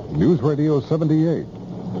Chicago, News Radio 78.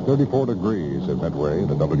 34 degrees at Midway,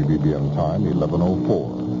 the WBBM time,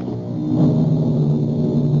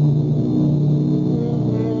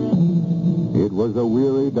 11:04. It was a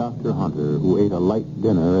weary Dr. Hunter who ate a light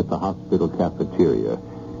dinner at the hospital cafeteria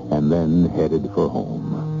and then headed for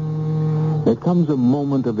home. There comes a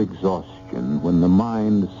moment of exhaustion when the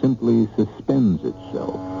mind simply suspends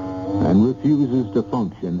itself and refuses to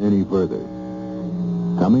function any further.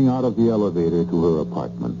 Coming out of the elevator to her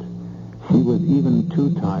apartment, she was even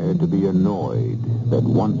too tired to be annoyed that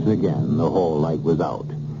once again the hall light was out,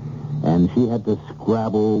 and she had to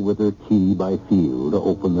scrabble with her key by feel to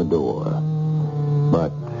open the door.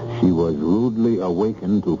 But she was rudely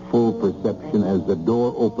awakened to full perception as the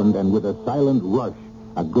door opened, and with a silent rush,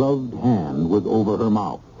 a gloved hand was over her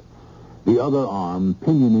mouth, the other arm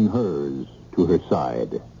pinioning hers to her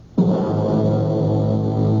side.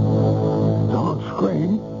 Don't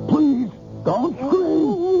scream. Please, don't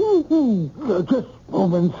scream. Just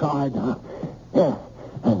move inside, huh? Yeah.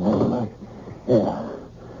 Yeah.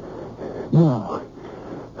 Now,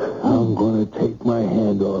 I'm going to take my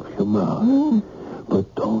hand off your mouth.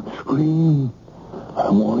 But don't scream. I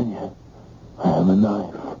warn you. I have a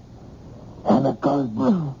knife. And a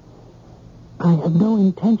gun. I have no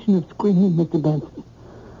intention of screaming, Mr. Benson.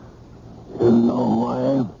 You know who I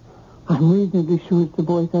am? I'm reasonably sure it's the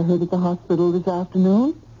voice I heard at the hospital this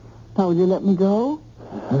afternoon. Now, will you let me go?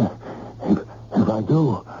 If I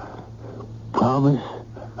do, promise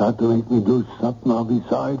not to make me do something I'll be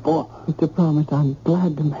sorry for. It's a promise I'm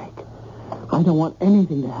glad to make. I don't want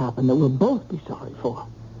anything to happen that we'll both be sorry for.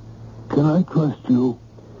 Can I trust you?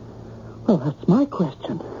 Well, that's my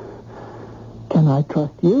question. Can I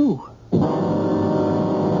trust you?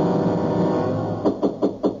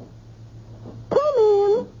 Come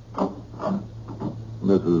in.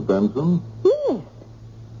 Mrs. Benson? Yes.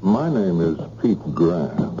 My name is Pete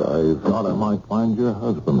Grant. I thought I might find your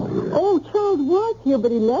husband here. Oh, Charles was here,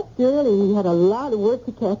 but he left early. He had a lot of work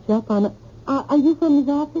to catch up on. Are you from his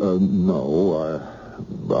office? No,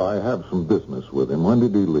 I have some business with him. When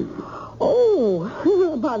did he leave? Oh,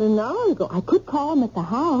 about an hour ago. I could call him at the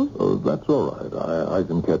house. Oh, that's all right. I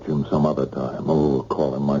can catch him some other time. I'll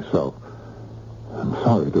call him myself. I'm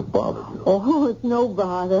sorry to bother you. Oh, it's no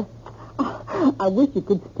bother. I wish you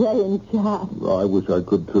could stay and chat. I wish I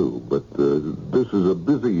could, too, but this is a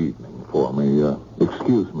busy evening for me.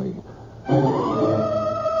 Excuse me.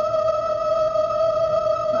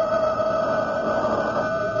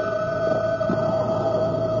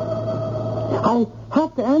 I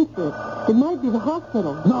have to answer it. It might be the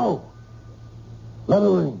hospital. No. Let her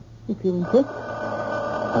ring. If you insist.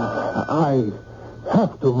 I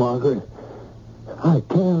have to, Margaret. I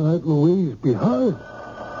can't let Louise be hurt.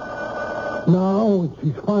 Now, when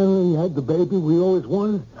she's finally had the baby we always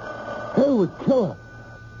wanted, it would kill her.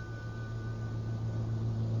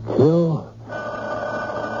 Kill?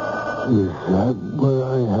 Is that what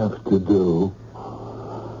I have to do?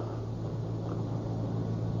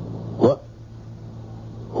 What?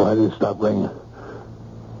 Why did it stop ringing?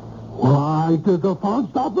 Why did the phone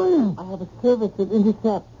stop ringing? I have a service that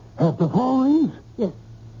intercepts. If the phone rings? Yes.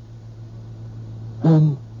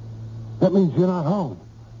 Then that means you're not home.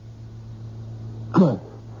 Good.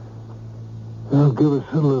 That'll give us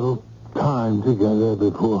a little time together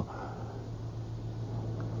before...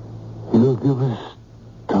 You'll give us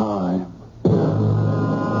time.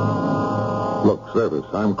 Look, Service,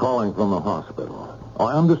 I'm calling from the hospital.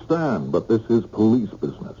 I understand, but this is police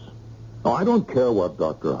business. I don't care what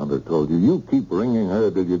Dr. Hunter told you. You keep ringing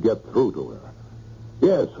her till you get through to her.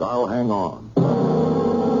 Yes, I'll hang on.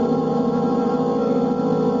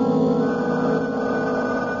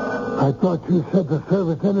 I thought you said the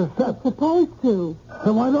service intercept. Supposed to.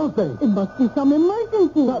 Then why don't they? It must be some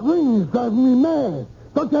emergency. That ring is driving me mad.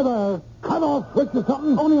 Don't you have a cut-off switch or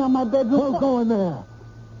something? Only on my bedroom. Well, go in there.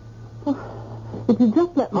 If you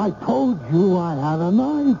just let me... I told you I had a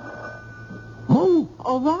knife. Move.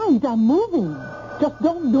 All right, I'm moving. Just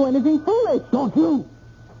don't do anything foolish. Don't you?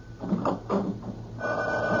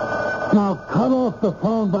 Now cut off the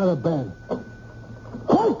phone by the bed.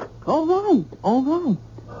 Quick! All right, all right.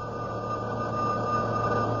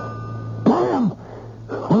 Damn!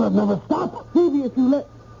 Will it never stop? Maybe if you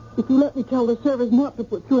let me tell the service not to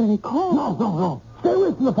put through any calls. No. Stay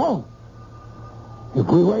away from the phone. If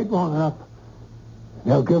we wait long enough,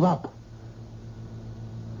 they'll give up.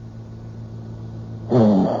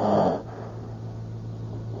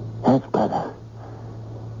 That's better.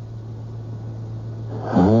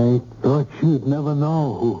 I thought you'd never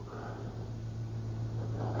know who.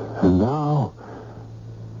 And now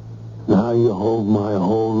you hold my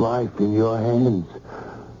whole life in your hands,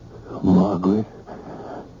 Margaret.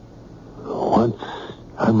 Once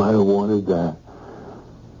I might have wanted that.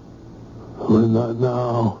 But not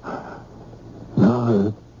now. Now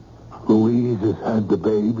that Louise has had the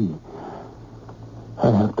baby,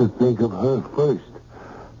 I have to think of her first.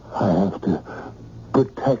 I have to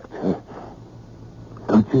protect her.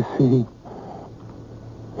 Don't you see?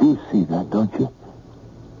 You see that, don't you?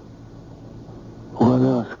 What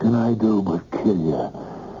else can I do but kill you?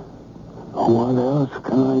 What else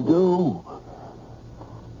can I do?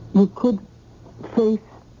 You could face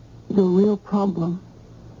your real problem.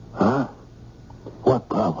 Huh? What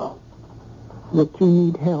problem? That you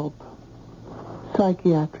need help.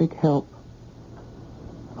 Psychiatric help.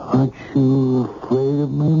 Aren't you afraid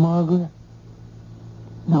of me, Margaret?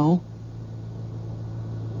 No.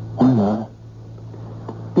 Why not?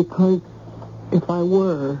 Because if I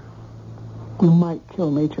were, you might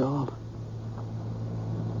kill me, Charles.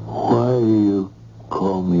 Why do you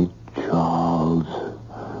call me Charles?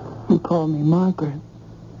 You call me Margaret.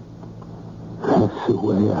 That's the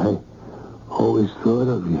way I always thought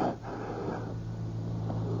of you.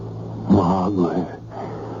 Margaret.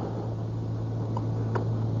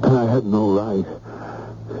 And I had no right.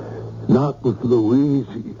 Not with Louise.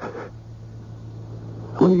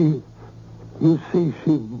 Well, you see,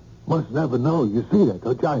 she must never know. You see that,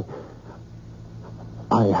 don't you?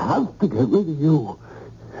 I have to get rid of you.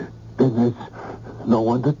 Then there's no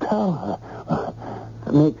one to tell her.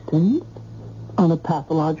 That makes sense. On a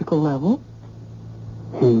pathological level.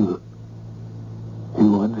 You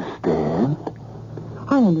understand?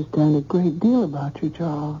 I understand a great deal about you,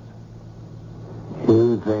 Charles.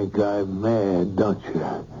 You think I'm mad, don't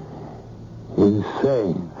you?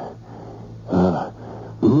 Insane.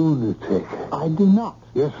 Lunatic. I do not.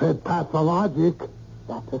 You said pathologic.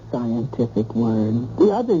 That's a scientific word.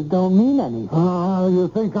 The others don't mean anything. Oh, you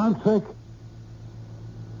think I'm sick?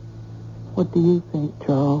 What do you think,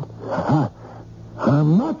 Charles?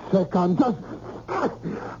 I'm not sick. I'm just...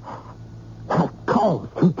 That collar's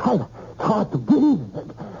too tight. It's hard to breathe.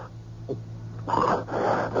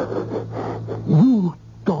 You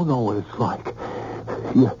don't know what it's like.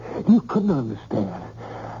 You couldn't understand.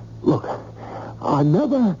 Look, I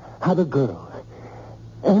never had a girl.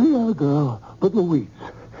 Any other girl but Louise.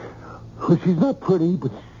 Well, she's not pretty,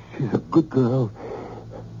 but she's a good girl.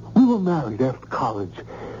 We were married after college.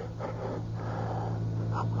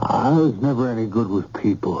 I was never any good with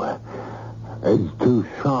people. I was too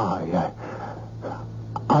shy.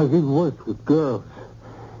 I was even worse with girls.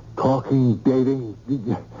 Talking, dating,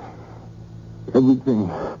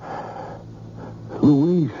 everything.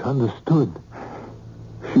 Louise understood.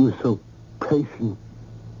 She was so patient.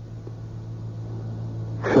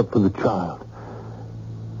 Except for the child.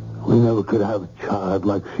 We never could have a child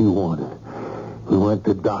like she wanted. We went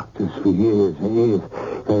to doctors for years and years.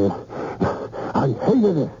 I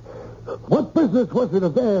hated it. What business was it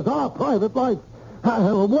of theirs? Our private life.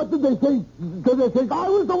 What did they think? Did they think I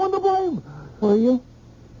was the one to blame? Were you?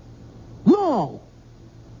 No.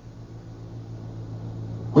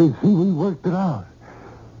 We worked it out.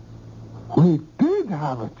 We did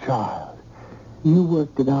have a child. You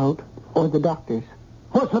worked it out, or the doctors?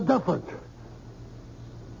 What's the difference?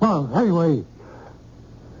 Well, anyway,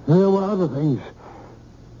 there were other things.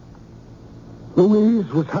 Louise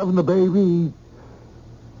was having a baby.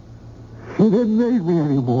 She didn't need me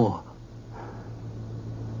anymore.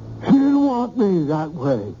 She didn't want me that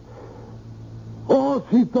way. All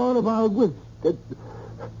she thought about was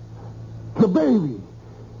the baby.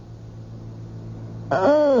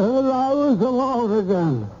 And I was alone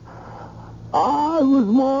again. I was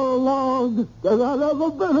more alone than I'd ever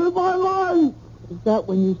been in my life. Is that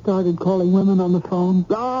when you started calling women on the phone?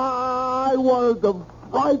 I wanted to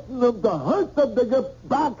frighten them, to hurt them, to get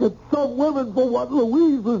back at some women for what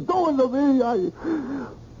Louise was doing to me.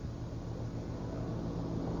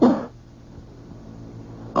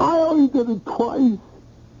 I only did it twice.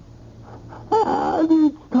 And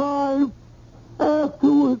each time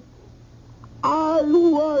afterwards, I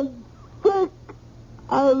was sick.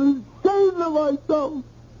 I was ashamed of myself.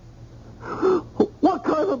 What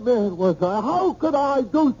kind of man was I? How could I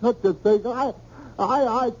do such a thing?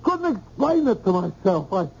 I couldn't explain it to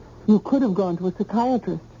myself. You could have gone to a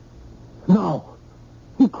psychiatrist. No.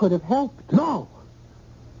 He could have helped. No.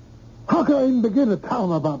 How could I even begin to tell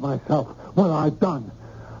him about myself, what I'd done?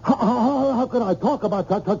 How could I talk about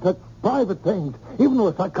such private things, even to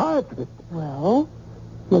a psychiatrist? Well,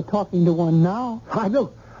 you're talking to one now. I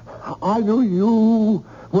knew you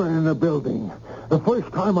were in the building. The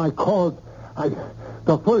first time I called, I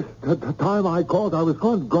was going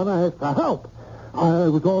to ask for help. I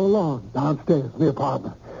was all alone downstairs in the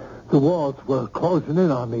apartment. The walls were closing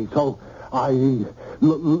in on me, so I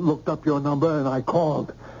looked up your number and I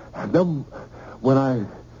called. And then when I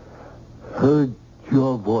heard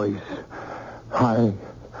your voice,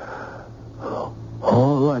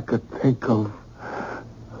 all I could think of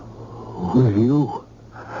was you.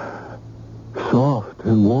 Soft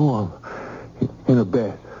and warm in a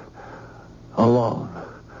bed. Alone.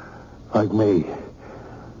 Like me.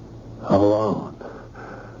 Alone.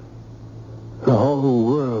 The whole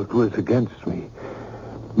world was against me.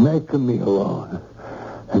 Making me alone.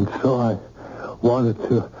 And so I wanted...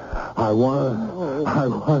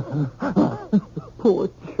 Poor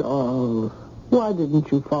Charles. Why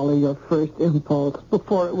didn't you follow your first impulse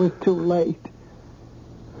before it was too late?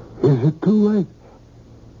 Is it too late?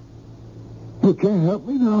 You can't help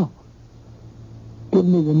me now. Give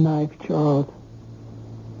me the knife, Charles.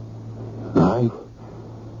 Knife?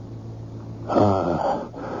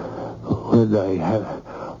 Where did I have it?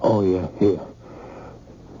 Oh, yeah, here.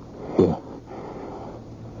 Here.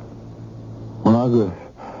 Margaret,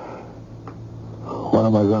 what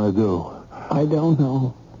am I going to do? I don't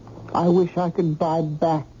know. I wish I could buy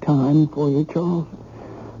back time for you, Charles,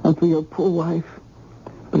 and for your poor wife.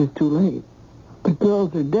 But it's too late. The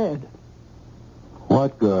girls are dead.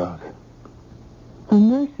 What girls? The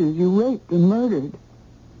nurses you raped and murdered.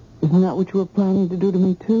 Isn't that what you were planning to do to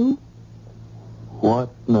me, too? What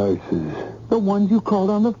nurses? The ones you called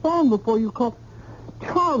on the phone before you called...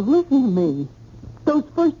 Charles, listen to me. Those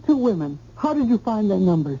first two women, how did you find their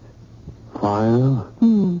numbers? Find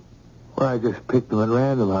them? Well, I just picked them at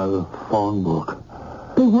random out of the phone book.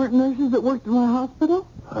 They weren't nurses that worked in my hospital?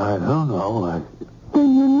 I don't know.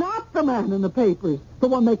 Then you're not the man in the papers, the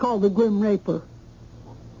one they called the Grim Raper.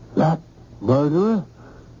 That murderer?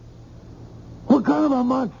 What kind of a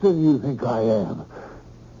monster do you think I am?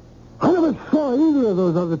 I never saw either of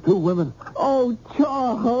those other two women. Oh,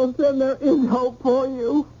 Charles, then there is hope for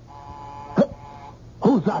you.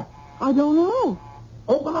 Who's that? I don't know.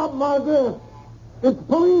 Open up, Margaret. It's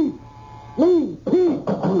police. Me, Pete.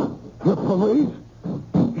 The police?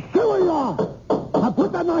 Sure you are. Now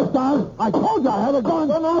put that knife down. I told you I had a gun.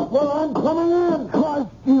 Enough, well, I'm coming in. Trust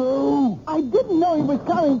you. I didn't know he was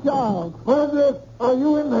coming, Charles. Margaret, are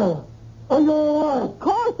you in there? Are you all right? Of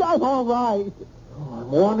course I'm all right.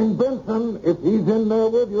 I'm warning Benson. If he's in there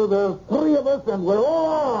with you, there's three of us, and we're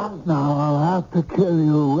all armed. Now, I'll have to kill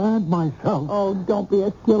you and myself. Oh, don't be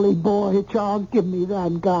a silly boy, Charles. Give me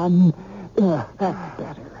that gun. That's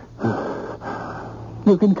better.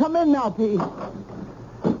 You can come in now, Pete.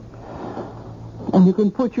 And you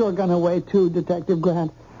can put your gun away, too, Detective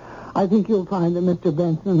Grant. I think you'll find that Mr.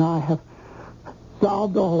 Benson and I have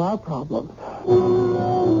solved all our problems.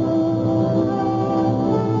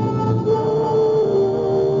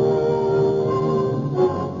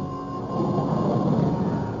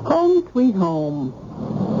 Home sweet home.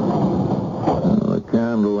 The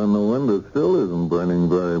candle in the window still isn't burning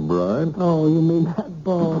very bright. Oh, you mean that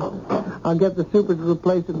bulb. I'll get the super to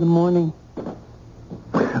replace it in the morning.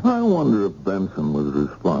 I wonder if Benson was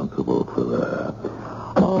responsible for that.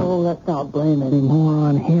 Oh, let's not blame any more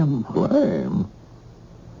on him. Blame?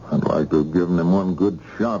 I'd like to have given him one good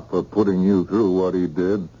shot for putting you through what he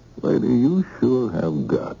did. Lady, you sure have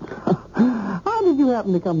guts. How did you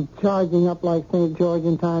happen to come charging up like St. George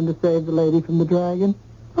in time to save the lady from the dragon?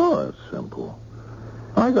 Oh, that's simple.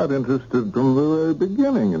 I got interested from the very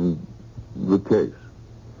beginning in the case.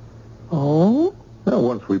 Oh? Now,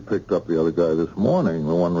 once we picked up the other guy this morning,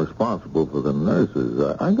 the one responsible for the nurses,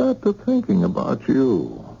 I got to thinking about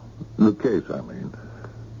you. The case, I mean.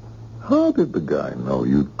 How did the guy know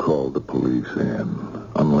you'd called the police in?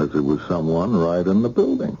 Unless it was someone right in the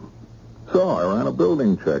building. So I ran a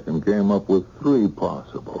building check and came up with three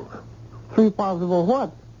possibles. Three possible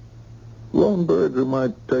what? Lone birds who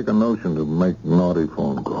might take a notion to make naughty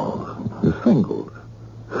phone calls. The singles.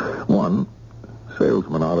 One,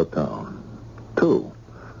 salesman out of town. Two,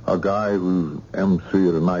 a guy whose MC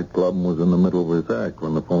at a nightclub was in the middle of his act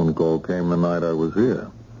when the phone call came the night I was here.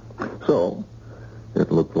 So,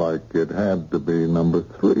 it looked like it had to be number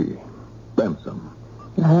three, Benson.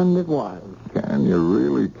 And it was. Can you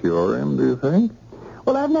really cure him, do you think?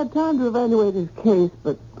 Well, I haven't had time to evaluate his case,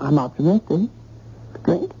 but I'm optimistic.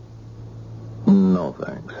 Drink? No,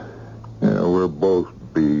 thanks. Yeah, we're both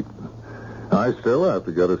beat. I still have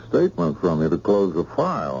to get a statement from you to close the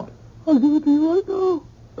file. I'll give it to you right now.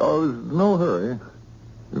 Oh, there's no hurry.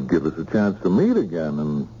 It'd give us a chance to meet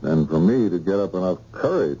again, and for me to get up enough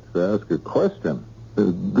courage to ask a question.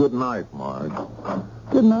 Good night, Marge.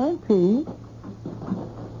 Good night, Pete.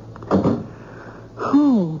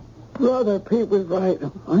 Oh, brother, Pete was right.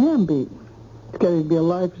 I am beaten. It's getting to be a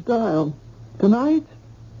lifestyle. Tonight,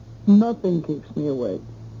 nothing keeps me awake.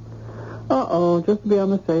 Uh-oh, just to be on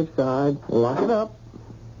the safe side. Lock it up.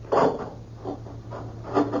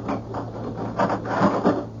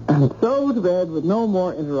 And so to bed with no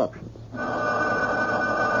more interruptions.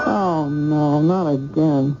 Oh, no, not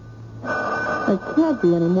again. There can't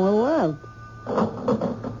be any more left.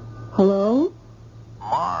 Hello?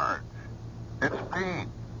 Marge, it's Pete,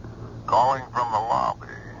 calling from the lobby.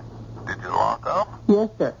 Did you lock up? Yes,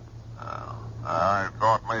 sir. I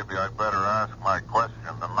thought maybe I'd better ask my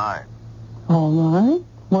question tonight. All right.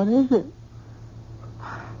 What is it?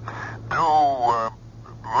 Do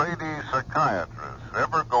lady psychiatrists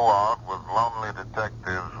ever go out with lonely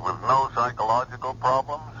detectives with no psychological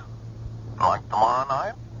problems? Like tomorrow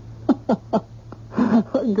night?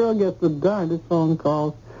 That girl gets the darndest phone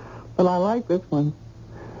calls. But I like this one.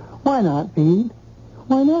 Why not, Pete?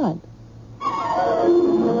 Why not?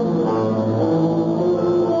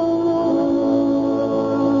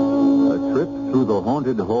 A trip through the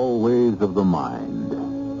haunted hallways of the mind.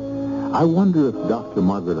 I wonder if Dr.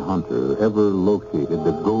 Margaret Hunter ever located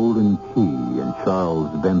the golden key in Charles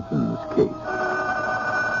Benson's case.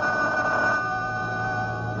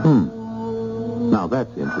 Now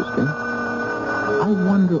that's interesting. I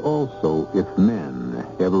wonder also if men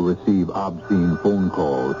ever receive obscene phone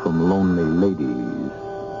calls from lonely ladies.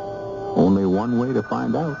 Only one way to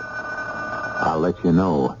find out. I'll let you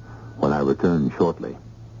know when I return shortly.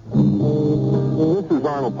 This is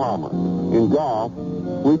Arnold Palmer. In golf,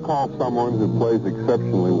 we call someone who plays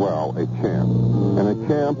exceptionally well a champ. And a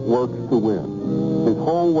champ works to win. His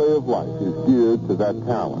whole way of life is geared to that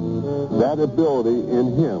talent, that ability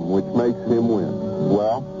in him which makes him win.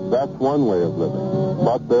 Well, that's one way of living.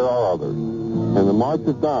 But there are others. And the March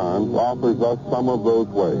of Dimes offers us some of those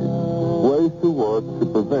ways. ways to work to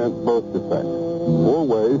prevent birth defects, or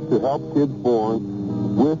ways to help kids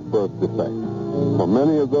born with birth defects. For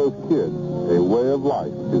many of those kids, a way of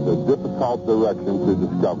life is a difficult direction to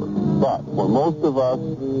discover. But for most of us,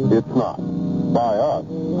 it's not. By us,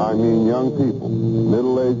 I mean young people,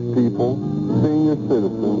 middle-aged people, senior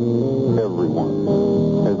citizens, everyone.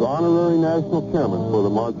 As honorary national chairman for the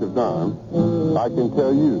March of Dimes, I can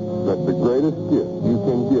tell you that the greatest gift you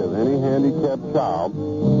can give any handicapped child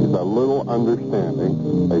is a little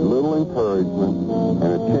understanding, a little encouragement, and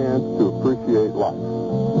a chance to appreciate life.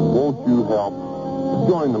 Won't you help?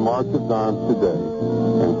 Join the March of Dimes today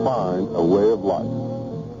and find a way of life.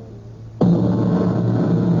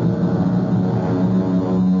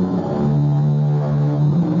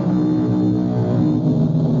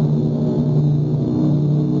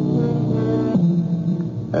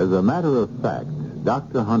 As a matter of fact,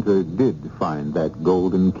 Dr. Hunter did find that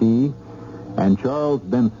golden key, and Charles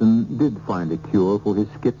Benson did find a cure for his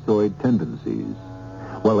schizoid tendencies.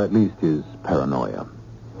 Well, at least his paranoia.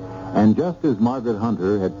 And just as Margaret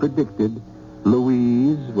Hunter had predicted,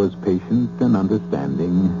 Louise was patient and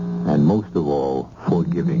understanding, and most of all,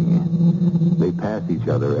 forgiving. They pass each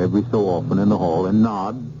other every so often in the hall and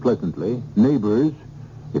nod pleasantly, neighbors,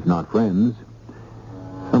 if not friends.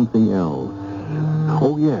 Something else.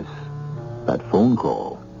 Oh, yes, that phone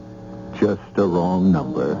call. Just a wrong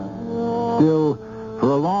number. Still,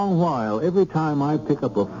 for a long while, every time I pick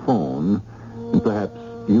up a phone, and perhaps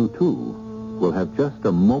you too, will have just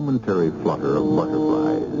a momentary flutter of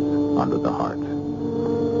butterflies under the heart.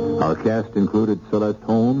 Our cast included Celeste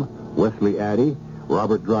Holm, Wesley Addy,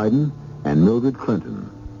 Robert Dryden, and Mildred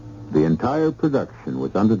Clinton. The entire production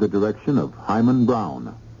was under the direction of Hyman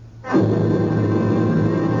Brown.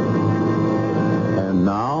 And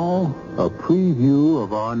now, a preview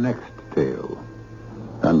of our next tale.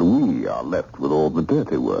 And we are left with all the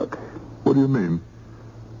dirty work. What do you mean?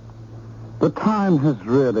 The time has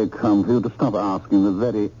really come for you to stop asking the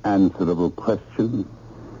very answerable question.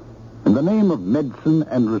 In the name of medicine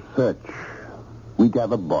and research, we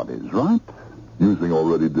gather bodies, right? Using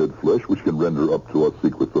already dead flesh, which can render up to us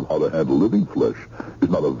secrets of how to handle living flesh, is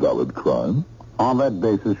not a valid crime. On that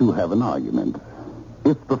basis, you have an argument.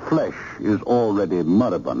 If the flesh is already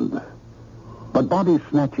moribund, but body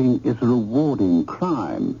snatching is a rewarding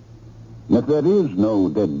crime. And if there is no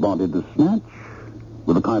dead body to snatch,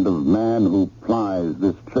 with the kind of man who plies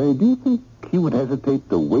this trade, do you think he would hesitate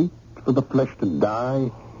to wait for the flesh to die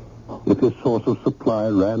if his source of supply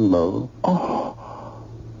ran low? Oh,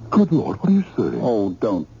 good Lord, what are you saying? Oh,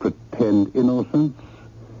 don't pretend innocence.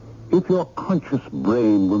 If your conscious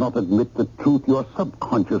brain will not admit the truth, your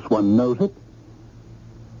subconscious one knows it.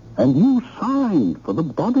 And you signed for the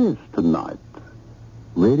bodies tonight.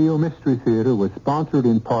 Radio Mystery Theater was sponsored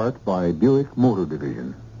in part by Buick Motor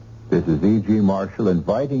Division. This is E.G. Marshall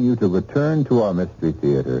inviting you to return to our Mystery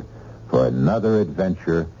Theater for another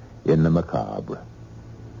adventure in the macabre.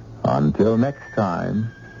 Until next time,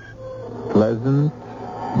 pleasant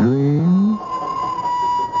dreams.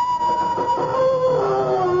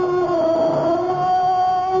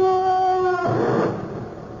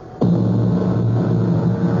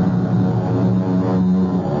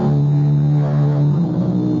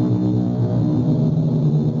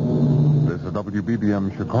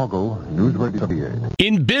 WBBM Chicago, News Radio 78.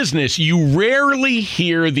 In business, you rarely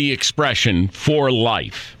hear the expression for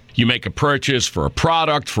life. You make a purchase for a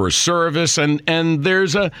product, for a service, and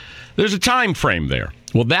there's a time frame there.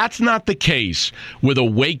 Well, that's not the case with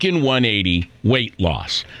Awaken 180 weight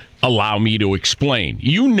loss. Allow me to explain.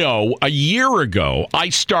 You know, a year ago, I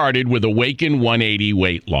started with Awaken 180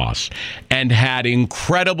 weight loss and had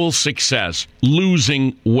incredible success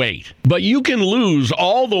losing weight. But you can lose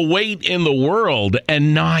all the weight in the world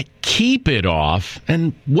and not keep it off.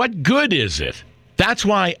 And what good is it? That's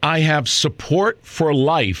why I have support for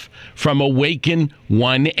life from Awaken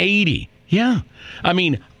 180. Yeah. I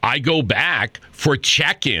mean, I go back for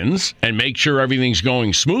check-ins and make sure everything's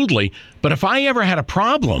going smoothly. But if I ever had a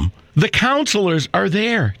problem, the counselors are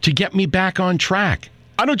there to get me back on track.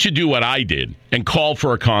 Why don't you do what I did and call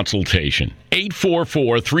for a consultation?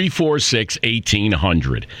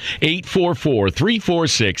 844-346-1800.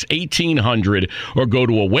 844-346-1800 or go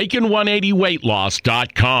to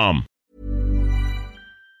awaken180weightloss.com.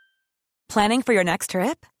 Planning for your next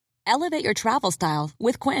trip? Elevate your travel style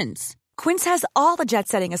with Quince. Quince has all the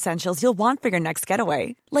jet-setting essentials you'll want for your next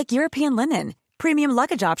getaway, like European linen, premium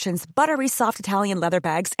luggage options, buttery soft Italian leather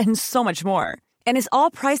bags, and so much more. And is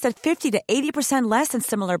all priced at 50 to 80% less than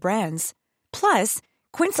similar brands. Plus,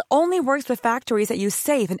 Quince only works with factories that use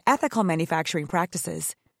safe and ethical manufacturing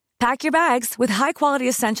practices. Pack your bags with high-quality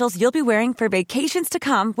essentials you'll be wearing for vacations to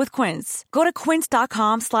come with Quince. Go to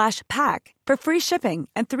quince.com/pack for free shipping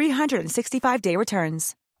and 365-day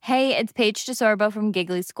returns. Hey, it's Paige DeSorbo from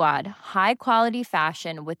Giggly Squad. High quality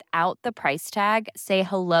fashion without the price tag. Say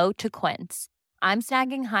hello to Quince. I'm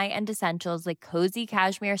snagging high-end essentials like cozy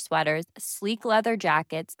cashmere sweaters, sleek leather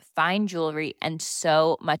jackets, fine jewelry, and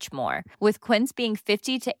so much more. With Quince being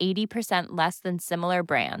 50 to 80% less than similar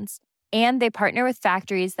brands. And they partner with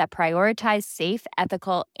factories that prioritize safe,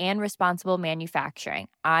 ethical, and responsible manufacturing.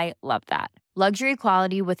 I love that. Luxury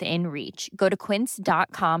quality within reach. Go to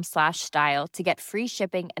quince.com/style to get free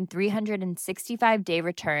shipping and 365-day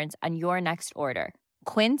returns on your next order.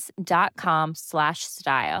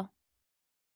 Quince.com/style.